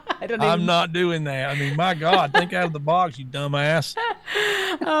dangling. I'm not doing that. I mean, my God, think out of the box, you dumbass.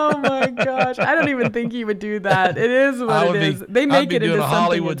 Oh my gosh, I don't even think he would do that. It is what it is. They make it into doing a something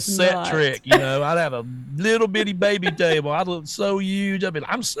Hollywood it's set not. trick. You know, I'd have a little bitty baby table. I'd look so huge. I'd be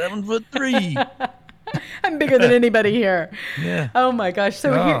like, I'm 7'3". I'm bigger than anybody here. Yeah. Oh my gosh.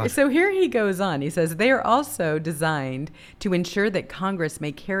 So here he goes on. He says they are also designed to ensure that Congress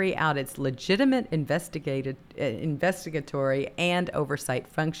may carry out its legitimate investigatory and oversight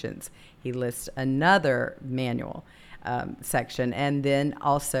functions. He lists another manual section, and then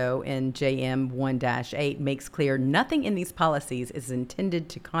also in JM 1-8 makes clear nothing in these policies is intended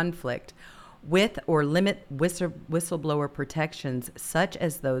to conflict with or limit whistleblower protections such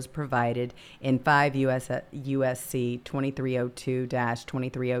as those provided in 5 USC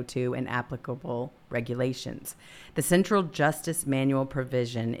 2302-2302 and applicable regulations. The Central Justice Manual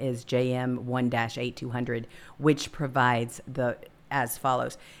provision is JM 1-8200, which provides as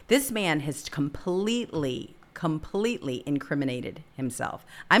follows. This man has completely incriminated himself.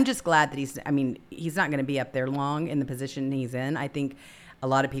 I'm just glad that he's not going to be up there long in the position he's in. I think a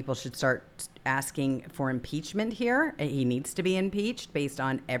lot of people should start asking for impeachment here. He needs to be impeached based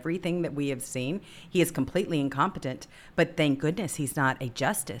on everything that we have seen. He is completely incompetent, but thank goodness he's not a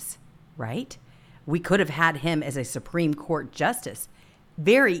justice, right? We could have had him as a Supreme Court justice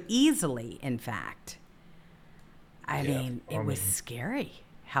very easily, in fact. I mean, it was scary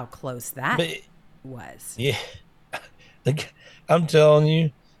how close that was. Yeah. I'm telling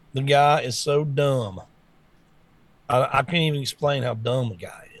you, the guy is so dumb. I can't even explain how dumb the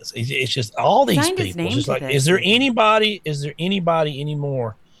guy is. It's just all these people. It's just like, is there anybody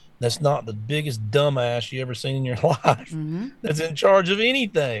anymore that's not the biggest dumbass you ever seen in your life that's in charge of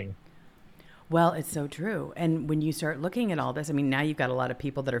anything? Well, it's so true. And when you start looking at all this, I mean, now you've got a lot of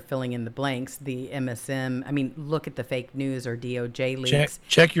people that are filling in the blanks, the MSM. I mean, look at the fake news or DOJ leaks.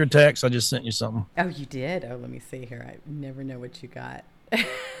 Check your text. I just sent you something. Oh, you did? Oh, let me see here. I never know what you got.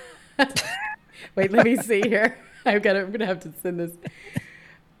 Wait, let me see here. I'm gonna have to send this.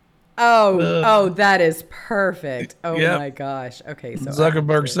 Oh, that is perfect. Oh my gosh. Okay, so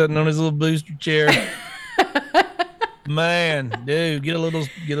Zuckerberg sitting on his little booster chair. Man, dude, get a little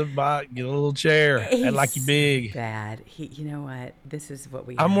chair. Act like you big. Bad. You know what? This is what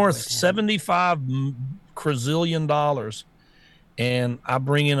we. I'm worth $75 quadrillion, and I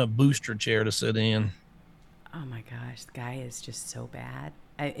bring in a booster chair to sit in. Oh my gosh, the guy is just so bad.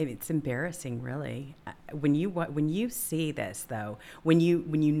 It's embarrassing, really. When you see this, though, when you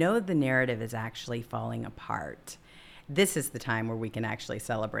know the narrative is actually falling apart, this is the time where we can actually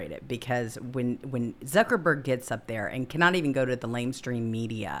celebrate it. Because when Zuckerberg gets up there and cannot even go to the lamestream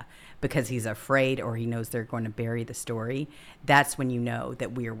media because he's afraid or he knows they're going to bury the story, that's when you know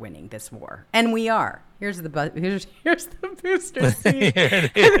that we are winning this war, and we are. Here's the booster seat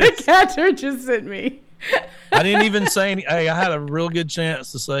the catcher just sent me. I didn't even say any. Hey, I had a real good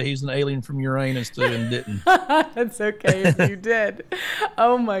chance to say he's an alien from Uranus too, and didn't. That's okay if you did.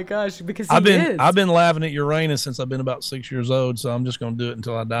 Oh my gosh, because I've been laughing at Uranus since I've been about 6 years old, so I'm just gonna do it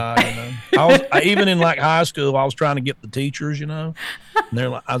until I die. You know, even in like high school, I was trying to get the teachers. You know, and they're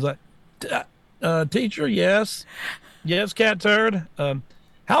like, I was like, teacher, yes, cat turd.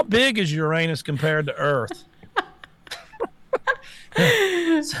 How big is Uranus compared to Earth?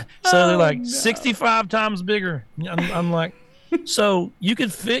 So they're like 65 times bigger. I'm like, so you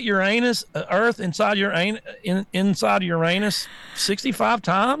could fit Uranus, Earth inside inside Uranus 65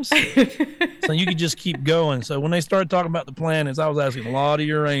 times. So you could just keep going. So when they started talking about the planets, I was asking a lot of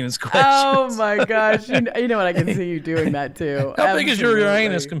Uranus questions. Oh my gosh, you know what? I can see you doing that too. How big is your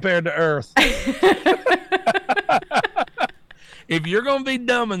Uranus compared to Earth? If you're gonna be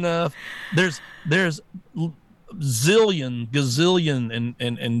dumb enough, there's zillion, gazillion,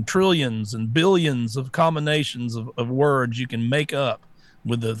 and trillions and billions of combinations of words you can make up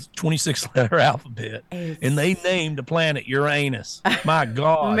with the 26-letter alphabet. And they named the planet Uranus. My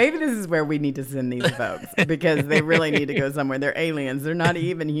God. Maybe this is where we need to send these folks, because they really need to go somewhere. They're aliens. They're not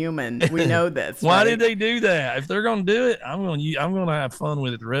even human. We know this. Why did they do that? If they're going to do it, I'm going to have fun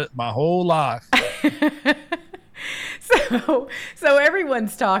with it my whole life. So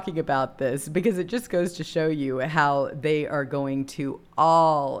everyone's talking about this because it just goes to show you how they are going to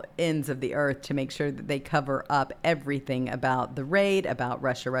all ends of the earth to make sure that they cover up everything about the raid, about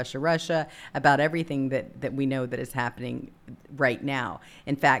Russia, about everything that we know that is happening right now.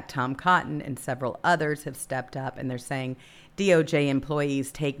 In fact, Tom Cotton and several others have stepped up and they're saying, DOJ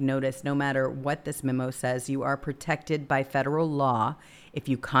employees, take notice. No matter what this memo says, you are protected by federal law. If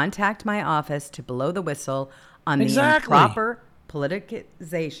you contact my office to blow the whistle on the improper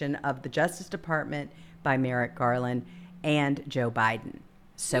politicization of the Justice Department by Merrick Garland and Joe Biden.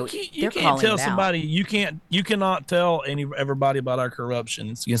 So you can't tell somebody, you cannot tell everybody about our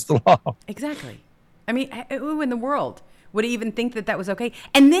corruption. It's against the law. Exactly. I mean, who in the world would even think that was okay?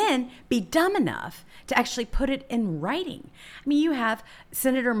 And then be dumb enough to actually put it in writing. I mean, you have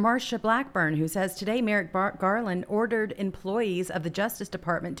Senator Marsha Blackburn, who says today Merrick Garland ordered employees of the Justice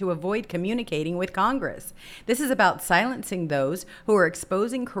Department to avoid communicating with Congress. This is about silencing those who are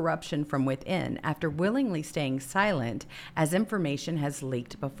exposing corruption from within after willingly staying silent as information has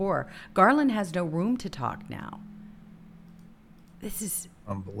leaked before. Garland has no room to talk now. This is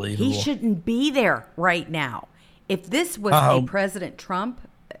unbelievable. He shouldn't be there right now. If this was a President Trump,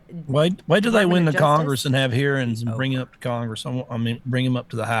 wait till they win the Congress and have hearings and bring him up to Congress. I mean, bring him up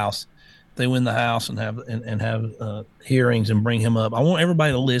to the House. If they win the House and have hearings and bring him up. I want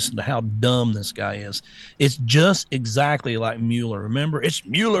everybody to listen to how dumb this guy is. It's just exactly like Mueller. Remember, it's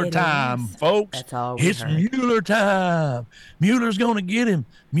Mueller time, folks. That's all we It's heard. Mueller time. Mueller's going to get him.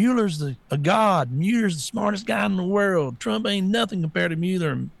 Mueller's a god. Mueller's the smartest guy in the world. Trump ain't nothing compared to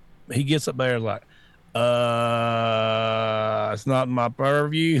Mueller. He gets up there like, it's not my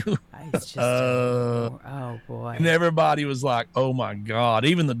purview. It's just, oh boy. And everybody was like, oh my God.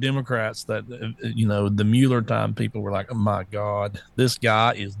 Even the Democrats that, the Mueller time people were like, oh my God, this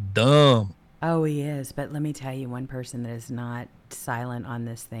guy is dumb. Oh, he is. But let me tell you one person that is not silent on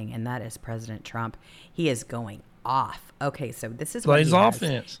this thing, and that is President Trump. He is going off. Okay, so this is plays what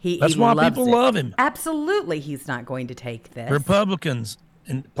offense. That's why people love him. Absolutely, he's not going to take this. Republicans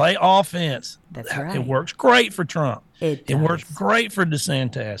and play offense. That's right. It works great for Trump. It works great for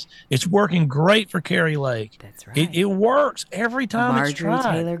DeSantis. It's working great for Kerry Lake. That's right. It works every time it's Marjorie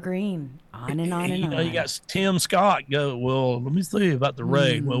tried. Taylor Greene. On and on and on. You got Tim Scott go, well, let me see about the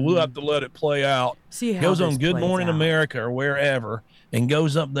raid. Well, we'll have to let it play out. See how goes this on Good plays Morning out. America or wherever and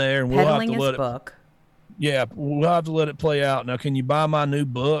goes up there and we'll have Peddling to let his book. Yeah, we'll have to let it play out. Now, can you buy my new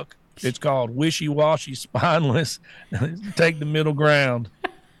book? It's called Wishy Washy Spineless. Take the middle ground.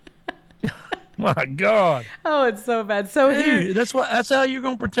 My God. Oh, it's so bad. So here, Dude, that's how you're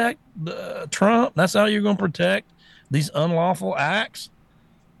going to protect Trump. That's how you're going to protect these unlawful acts.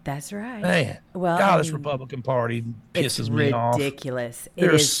 that's right. Man, Well, God, I this mean, Republican Party it's pisses me off. ridiculous.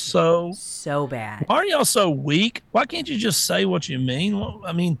 They're It is so bad. Why are y'all so weak? Why can't you just say what you mean? Well,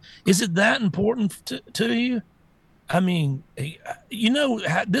 I mean, is it that important to you? I mean,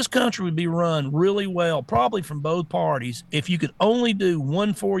 this country would be run really well, probably from both parties, if you could only do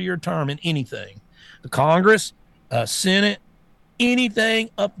 1 4-year term in anything. The Congress, Senate,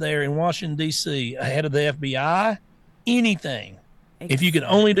 anything up there in Washington, D.C., ahead of the FBI, anything. If you could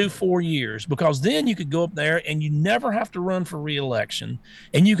only do 4 years, because then you could go up there and you never have to run for re-election,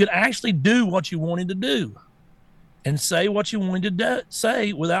 and you could actually do what you wanted to do and say what you wanted to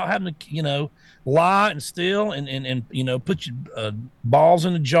say without having to, lie and steal and put your balls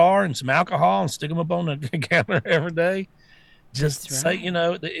in a jar and some alcohol and stick them up on the counter every day. Just say,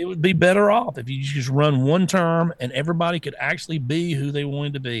 it would be better off if you just run one term and everybody could actually be who they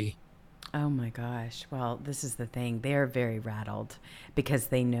wanted to be. Oh my gosh. Well, this is the thing. They're very rattled because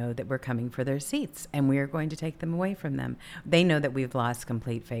they know that we're coming for their seats and we are going to take them away from them. They know that we've lost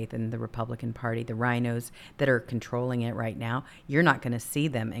complete faith in the Republican Party, the rhinos that are controlling it right now. You're not going to see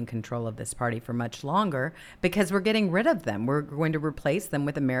them in control of this party for much longer because we're getting rid of them. We're going to replace them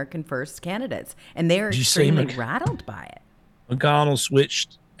with American First candidates, and they're extremely rattled by it. McConnell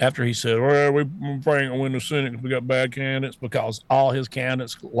switched after he said, well, we're probably going to win the Senate because we got bad candidates, because all his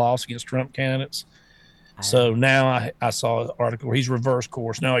candidates lost against Trump candidates. So now I saw an article where he's reversed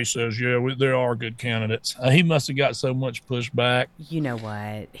course. Now he says, there are good candidates. He must have got so much pushback. You know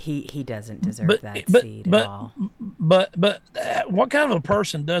what? He doesn't deserve that seat at all. But what kind of a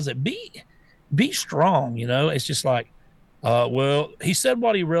person does it? Be strong, It's just like, well, he said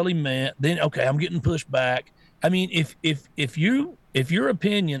what he really meant. Then, okay, I'm getting pushed back. I mean, if your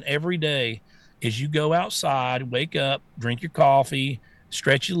opinion every day is you go outside, wake up, drink your coffee,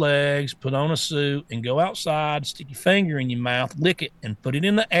 stretch your legs, put on a suit, and go outside, stick your finger in your mouth, lick it, and put it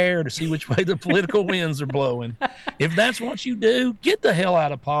in the air to see which way the political winds are blowing. If that's what you do, get the hell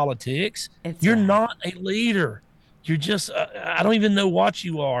out of politics. You're not a leader. you're just I don't even know what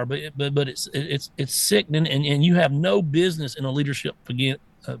you are, but it's sickening, and you have no business in a leadership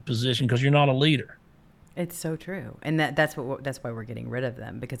position because you're not a leader. It's so true, and that's why we're getting rid of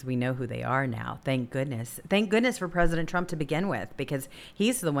them, because we know who they are now. Thank goodness. Thank goodness for President Trump to begin with, because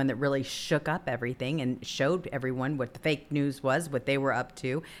he's the one that really shook up everything and showed everyone what the fake news was, what they were up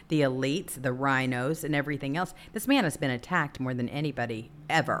to, the elites, the rhinos, and everything else. This man has been attacked more than anybody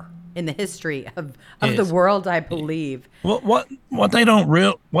ever in the history of the world, I believe. What they don't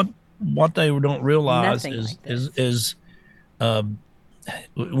realize is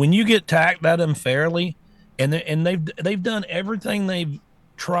when you get attacked that unfairly. And they've done everything they've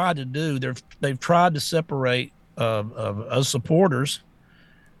tried to do. They've tried to separate us supporters,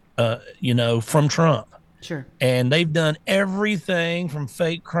 from Trump. Sure. And they've done everything from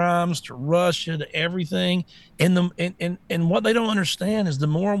fake crimes to Russia to everything. And what they don't understand is the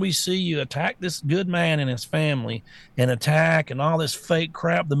more we see you attack this good man and his family and attack and all this fake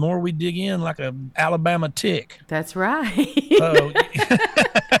crap, the more we dig in like a Alabama tick. That's right.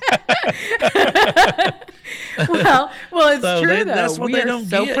 So, well, it's so true though. That's what they don't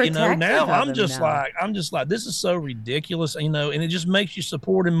get. Now I'm just like, this is so ridiculous, and it just makes you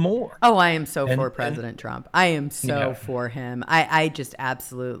support him more. Oh, I am so for President Trump. I am so for him. I just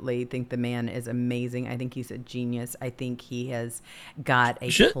absolutely think the man is amazing. I think he's a genius. I think he has got a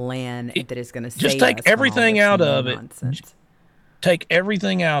plan that is going to save us. Just take everything out of it. Take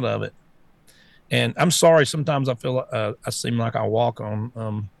everything out of it. And I'm sorry, sometimes I feel I seem like I walk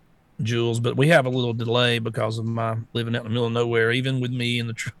on Jules, but we have a little delay because of my living out in the middle of nowhere, even with me in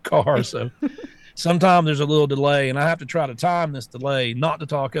the car. So sometimes there's a little delay, and I have to try to time this delay not to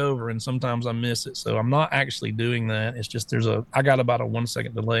talk over, and sometimes I miss it. So I'm not actually doing that. It's just I got about a 1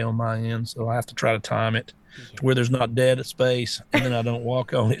 second delay on my end, so I have to try to time it to where there's not dead space, and then I don't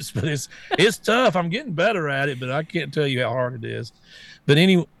walk on it. But it's tough. I'm getting better at it, but I can't tell you how hard it is. But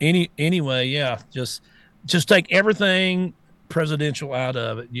anyway, yeah, just take everything presidential out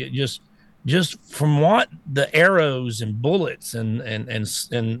of it. Just from what the arrows and bullets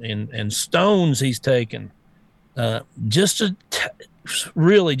and stones he's taken,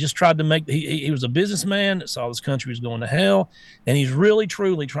 really just tried to make. He was a businessman that saw this country was going to hell, and he's really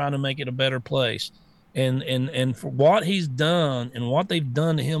truly trying to make it a better place. And for what he's done and what they've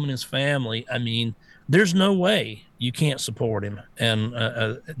done to him and his family, I mean, there's no way you can't support him. And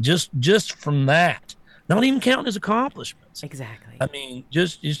just from that, not even counting his accomplishments. Exactly. I mean,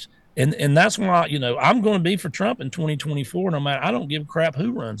 and that's why, I'm going to be for Trump in 2024. No matter, I don't give a crap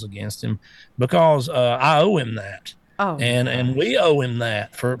who runs against him, because I owe him that. Oh, and we owe him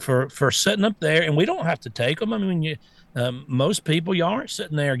that for sitting up there, and we don't have to take them. I mean, most people, you aren't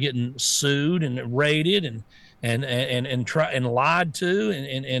sitting there getting sued and raided and lied to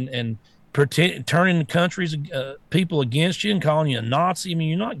and turning countries, people against you and calling you a Nazi. I mean,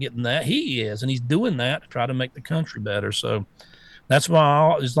 you're not getting that. He is, and he's doing that to try to make the country better. So that's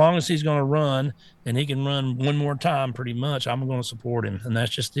why, as long as he's going to run and he can run one more time, pretty much, I'm going to support him, and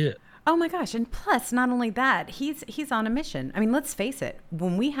that's just it. Oh my gosh. And plus, not only that, he's on a mission. I mean, let's face it.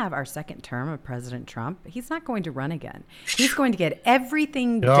 When we have our second term of President Trump, he's not going to run again. He's going to get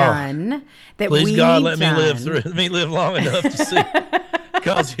everything done that Please we God, need let me live long enough to see.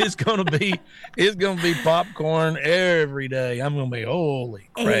 Because it's gonna be popcorn every day. I'm gonna be, holy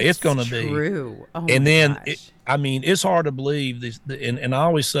crap! It's gonna be true. Oh and then gosh. It's hard to believe this. And I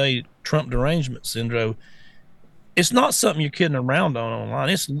always say Trump derangement syndrome. It's not something you're kidding around on online.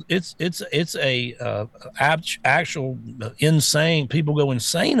 It's a actual insane. People go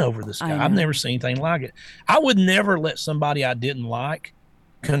insane over this guy. I've never seen anything like it. I would never let somebody I didn't like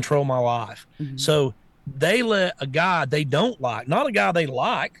control my life. Mm-hmm. So they let a guy they don't like, not a guy they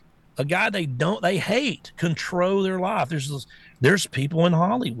like, a guy they hate, control their life. There's people in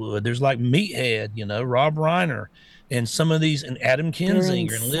Hollywood. There's like Meathead, Rob Reiner, and some of these, and Adam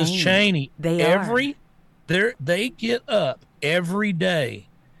Kinzinger and Liz Cheney. They get up every day,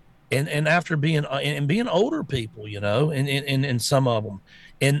 and after being older people, and some of them,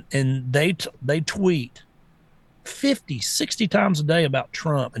 and they tweet 50, 60 times a day about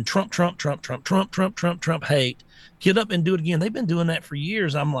Trump and Trump hate. Get up and do it again. They've been doing that for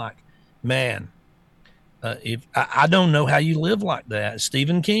years. I'm like, man, if I don't know how you live like that.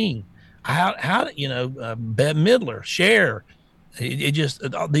 Stephen King, how Bette Midler, Cher. It just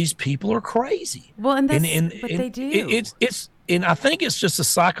these people are crazy. Well, and that's what they do. It's and I think it's just a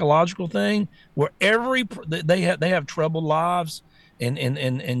psychological thing where they have troubled lives,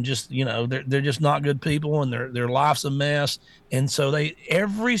 and just, they're just not good people, and their life's a mess. And so they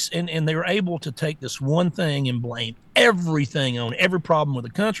were able to take this one thing and blame everything on every problem with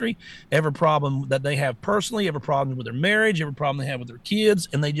the country, every problem that they have personally, every problem with their marriage, every problem they have with their kids,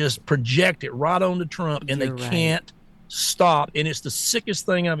 and they just project it right onto Trump, and they can't stop. And it's the sickest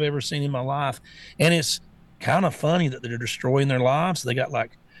thing I've ever seen in my life. And it's kind of funny that they're destroying their lives. They got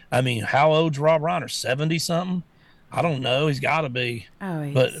how old's Rob Reiner? 70 something? I don't know. He's got to be. Oh,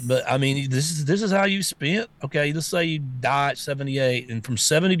 but I mean, this is how you spent. Okay, let's say you die at 78, and from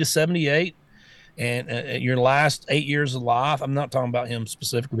 70 to 78, and your last 8 years of life. I'm not talking about him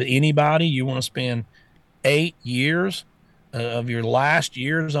specifically, but anybody, you want to spend 8 years of your last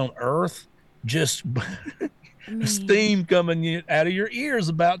years on Earth just steam coming out of your ears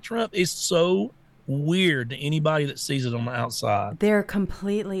about Trump. It's so weird to anybody that sees it on the outside. They're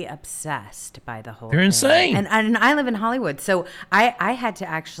completely obsessed by the whole They're thing. insane. And I live in Hollywood, so I had to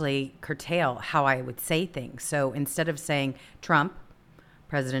actually curtail how I would say things. So instead of saying Trump,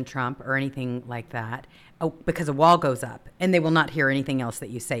 President Trump, or anything like that, because a wall goes up and they will not hear anything else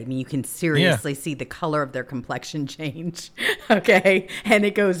that you say. I mean, you can seriously see the color of their complexion change. Okay. And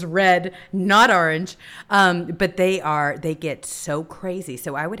it goes red, not orange. But they get so crazy.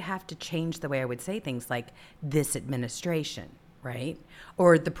 So I would have to change the way I would say things like this administration, right?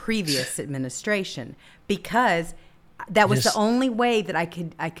 Or the previous administration, because that was the only way that I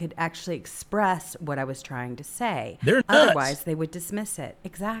could actually express what I was trying to say. They're nuts. Otherwise, they would dismiss it.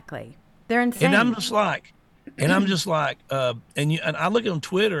 Exactly. They're insane. And I'm just like, and I look on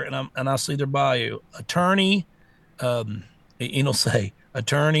Twitter and I see their bio: attorney, say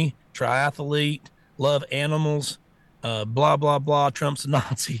attorney, triathlete, love animals, blah blah blah. Trump's a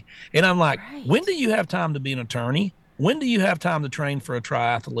Nazi, and I'm like, when do you have time to be an attorney? When do you have time to train for a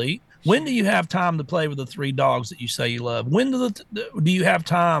triathlete? When do you have time to play with the 3 dogs that you say you love? When do you have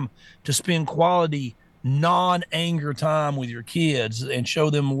time to spend quality, non-anger time with your kids and show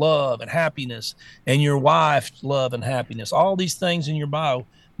them love and happiness, and your wife's love and happiness? All these things in your bio,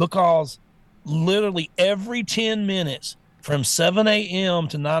 because literally every 10 minutes from 7 a.m.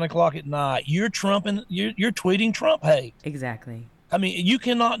 to 9 o'clock at night, you're tweeting Trump hate. Exactly. I mean, you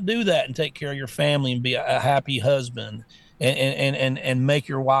cannot do that and take care of your family and be a happy husband and make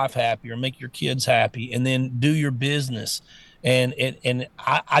your wife happy or make your kids happy, and then do your business. And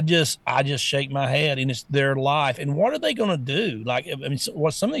I just shake my head, and it's their life. And what are they going to do? Like, I mean,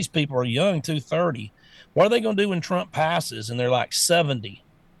 some of these people are young, 30. What are they going to do when Trump passes and they're like 70?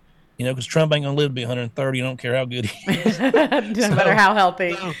 Because Trump ain't going to live to be 130. I don't care how good he is. No matter how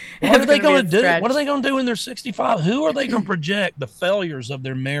healthy. What are they going to do? What are they going to do when they're 65? Who are they going to project the failures of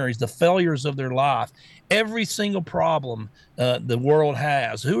their marriage, the failures of their life, every single problem the world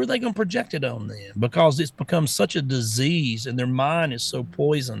has? Who are they going to project it on then? Because it's become such a disease, and their mind is so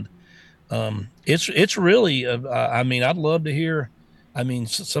poisoned. It's really, I'd love to hear.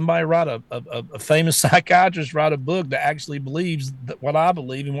 Somebody write a famous psychiatrist write a book that actually believes that what I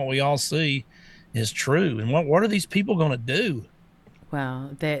believe and what we all see is true. And what are these people going to do?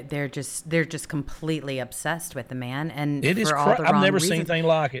 Well, they're just completely obsessed with the man, and it is. For all the wrong I've never reasons. seen anything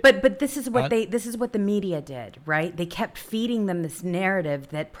like it. But this is what the media did, right? They kept feeding them this narrative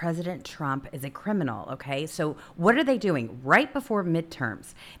that President Trump is a criminal. Okay, so what are they doing right before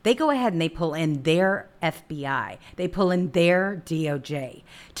midterms? They go ahead and they pull in their FBI, they pull in their DOJ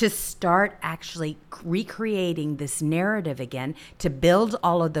to start actually recreating this narrative again, to build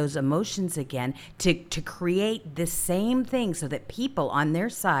all of those emotions again, to create the same thing so that people on their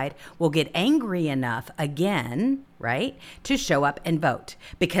side will get angry enough again, right, to show up and vote,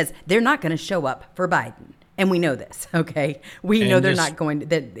 because they're not going to show up for Biden. And we know this, okay? We know they're not going to,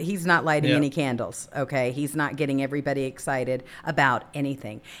 that he's not lighting any candles, okay? He's not getting everybody excited about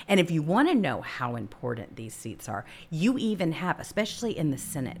anything. And if you want to know how important these seats are, you even have, especially in the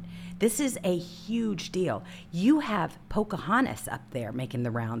Senate, this is a huge deal. You have Pocahontas up there making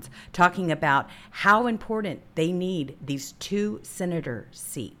the rounds, talking about how important they need these 2 senator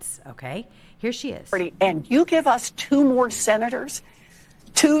seats, okay? Here she is. And you give us 2 more senators,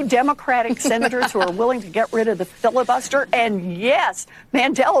 2 Democratic senators who are willing to get rid of the filibuster. And yes,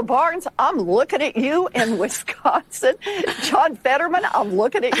 Mandela Barnes, I'm looking at you in Wisconsin. John Fetterman, I'm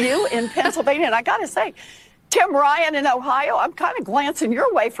looking at you in Pennsylvania. And I got to say, Tim Ryan in Ohio, I'm kind of glancing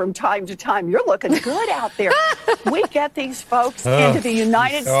your way from time to time. You're looking good out there. We get these folks into the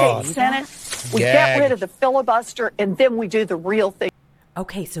United States Senate. We get rid of the filibuster, and then we do the real thing.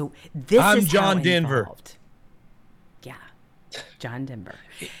 Okay, so this I'm is John how Denver. Involved. Yeah, John Denver.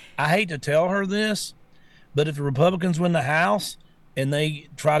 I hate to tell her this, but if the Republicans win the House and they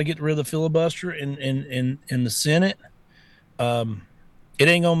try to get rid of the filibuster in the Senate, It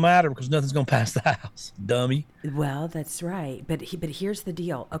ain't gonna matter because nothing's gonna pass the House, dummy. Well, that's right. But here's the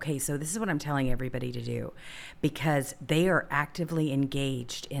deal. Okay, so this is what I'm telling everybody to do, because they are actively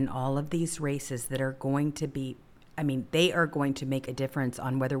engaged in all of these races that are going to be, I mean, they are going to make a difference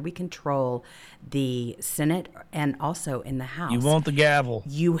on whether we control the Senate and also in the House. You want the gavel.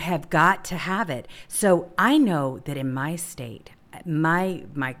 You have got to have it. So I know that in my state,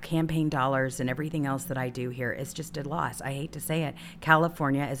 my campaign dollars and everything else that I do here is just a loss. I hate to say it.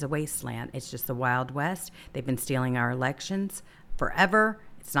 California is a wasteland. It's just the Wild West. They've been stealing our elections forever.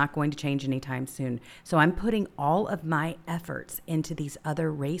 It's not going to change anytime soon. So I'm putting all of my efforts into these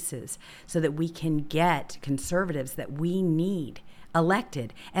other races so that we can get conservatives that we need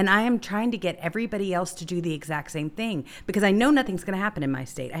elected. And I am trying to get everybody else to do the exact same thing, because I know nothing's going to happen in my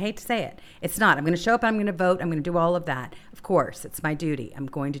state. I hate to say it. It's not. I'm going to show up, I'm going to vote, I'm going to do all of that. Of course, it's my duty. I'm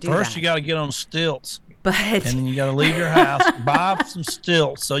going to do that. First, you got to get on stilts. And then you got to leave your house, buy some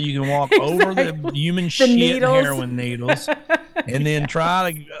stilts so you can walk over the human shit needles. and heroin needles, and then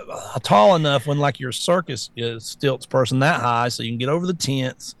try to tall enough when like your circus stilts person that high so you can get over the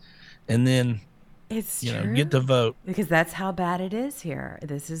tents, and then it's get to vote, because that's how bad it is here.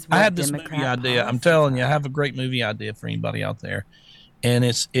 This is what I had this Democrat movie idea. I'm policies telling you, are. I have a great movie idea for anybody out there, and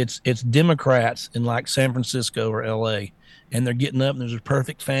it's Democrats in like San Francisco or L.A. and they're getting up and there's a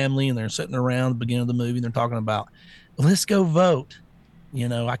perfect family and they're sitting around at the beginning of the movie and they're talking about, let's go vote.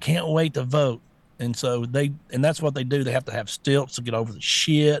 I can't wait to vote. And so that's what they do. They have to have stilts to get over the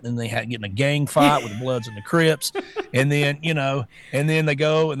shit, and they get in a gang fight with the Bloods and the Crips. And then, and then they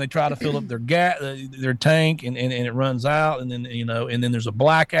go and they try to fill up their tank and it runs out. And then, and then there's a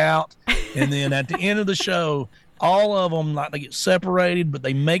blackout. And then at the end of the show, all of them, like, they get separated, but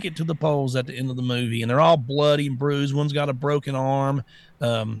they make it to the polls at the end of the movie, and they're all bloody and bruised. One's got a broken arm,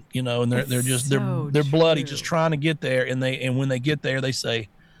 and they're bloody, just trying to get there. And when they get there, they say,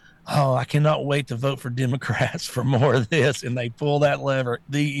 "Oh, I cannot wait to vote for Democrats for more of this," and they pull that lever.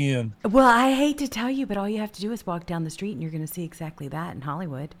 The end. Well, I hate to tell you, but all you have to do is walk down the street, and you're going to see exactly that in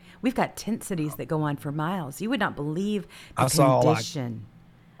Hollywood. We've got tent cities that go on for miles. You would not believe the condition.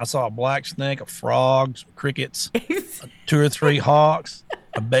 I saw a black snake, a frog, some crickets, 2 or 3 hawks,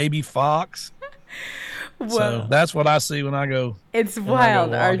 a baby fox. Well, so that's what I see when I go. It's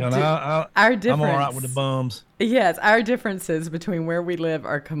wild. Our difference. I'm all right with the bums. Yes, our differences between where we live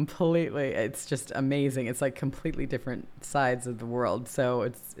are it's just amazing. It's like completely different sides of the world. So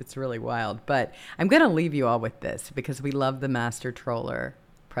it's really wild. But I'm going to leave you all with this, because we love the master troller,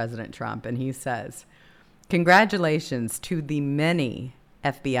 President Trump. And he says, "Congratulations to the many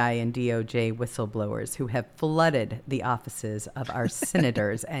FBI and DOJ whistleblowers who have flooded the offices of our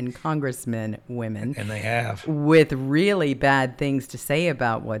senators and congressmen women." And they have. "With really bad things to say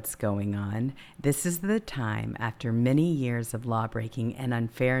about what's going on. This is the time, after many years of lawbreaking and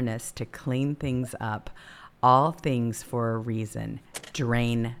unfairness, to clean things up. All things for a reason.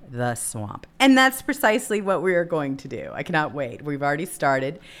 Drain the swamp." And that's precisely what we are going to do. I cannot wait. We've already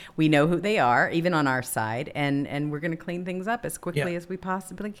started. We know who they are, even on our side, and we're going to clean things up as quickly as we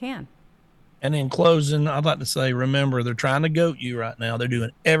possibly can. And in closing, I'd like to say, remember, they're trying to goat you right now. They're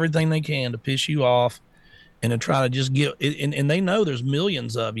doing everything they can to piss you off and to try to just get – and they know there's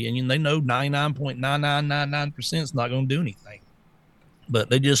millions of you, and they know 99.9999% is not going to do anything.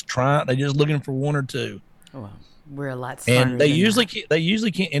 But they're just looking for one or two. Well, we're a lot smarter. And they usually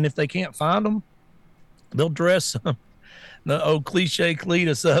can't. And if they can't find them, they'll dress the old cliche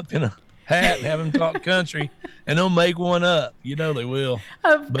Cletus up in a hat and have him talk country, and they'll make one up. They will.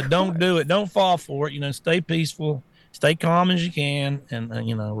 But don't do it. Don't fall for it. Stay peaceful. Stay calm as you can, and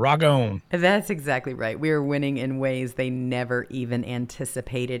rock on. That's exactly right. We are winning in ways they never even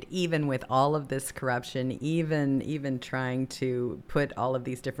anticipated, even with all of this corruption, even trying to put all of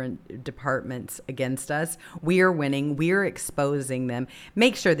these different departments against us. We are winning. We are exposing them.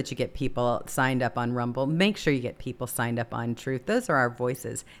 Make sure that you get people signed up on Rumble. Make sure you get people signed up on Truth. Those are our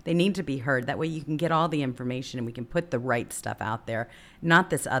voices. They need to be heard. That way you can get all the information and we can put the right stuff out there, not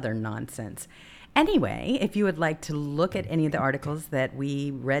this other nonsense. Anyway, if you would like to look at any of the articles that we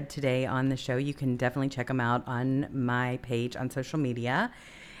read today on the show, you can definitely check them out on my page on social media.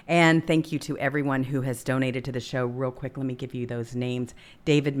 And thank you to everyone who has donated to the show. Real quick, let me give you those names.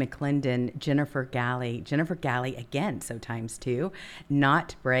 David McClendon, Jennifer Galley again, so times 2,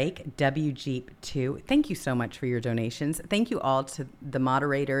 Not Break, WJeep2. Thank you so much for your donations. Thank you all to the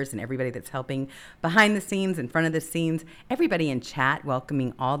moderators and everybody that's helping behind the scenes, in front of the scenes, everybody in chat,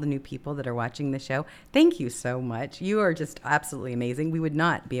 welcoming all the new people that are watching the show. Thank you so much. You are just absolutely amazing. We would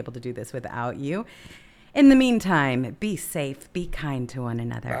not be able to do this without you. In the meantime, be safe, be kind to one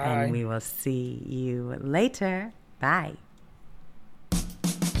another, and we will see you later. Bye.